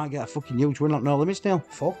never know, we might get a fucking huge win on No Limits now.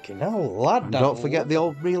 Fucking hell, lad. And don't forget the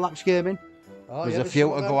old relax gaming. Oh, There's yeah, a few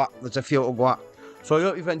to some of go at. There's a few to go at. So I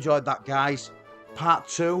hope you've enjoyed that, guys. Part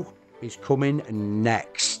two is coming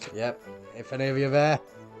next. them. Yep. If any of you are there,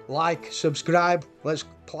 like, subscribe. Let's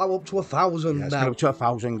plow up to 1,000 Let's now. get up to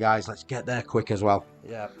 1,000, guys. Let's get there quick as well.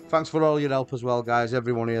 Yeah. Thanks for all your help as well, guys.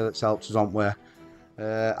 Everyone here that's helped us on where.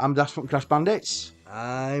 I'm Dash from Crash Bandits.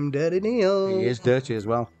 I'm Dirty Neil. He is dirty as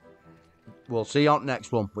well. We'll see you on the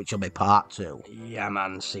next one, which will be part two. Yeah,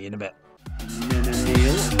 man. See you in a bit.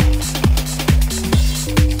 Neil.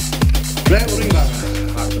 Right, we'll ring back.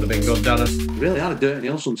 That could have been good, Darren. Really had a dirty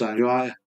Neil sometimes, you are.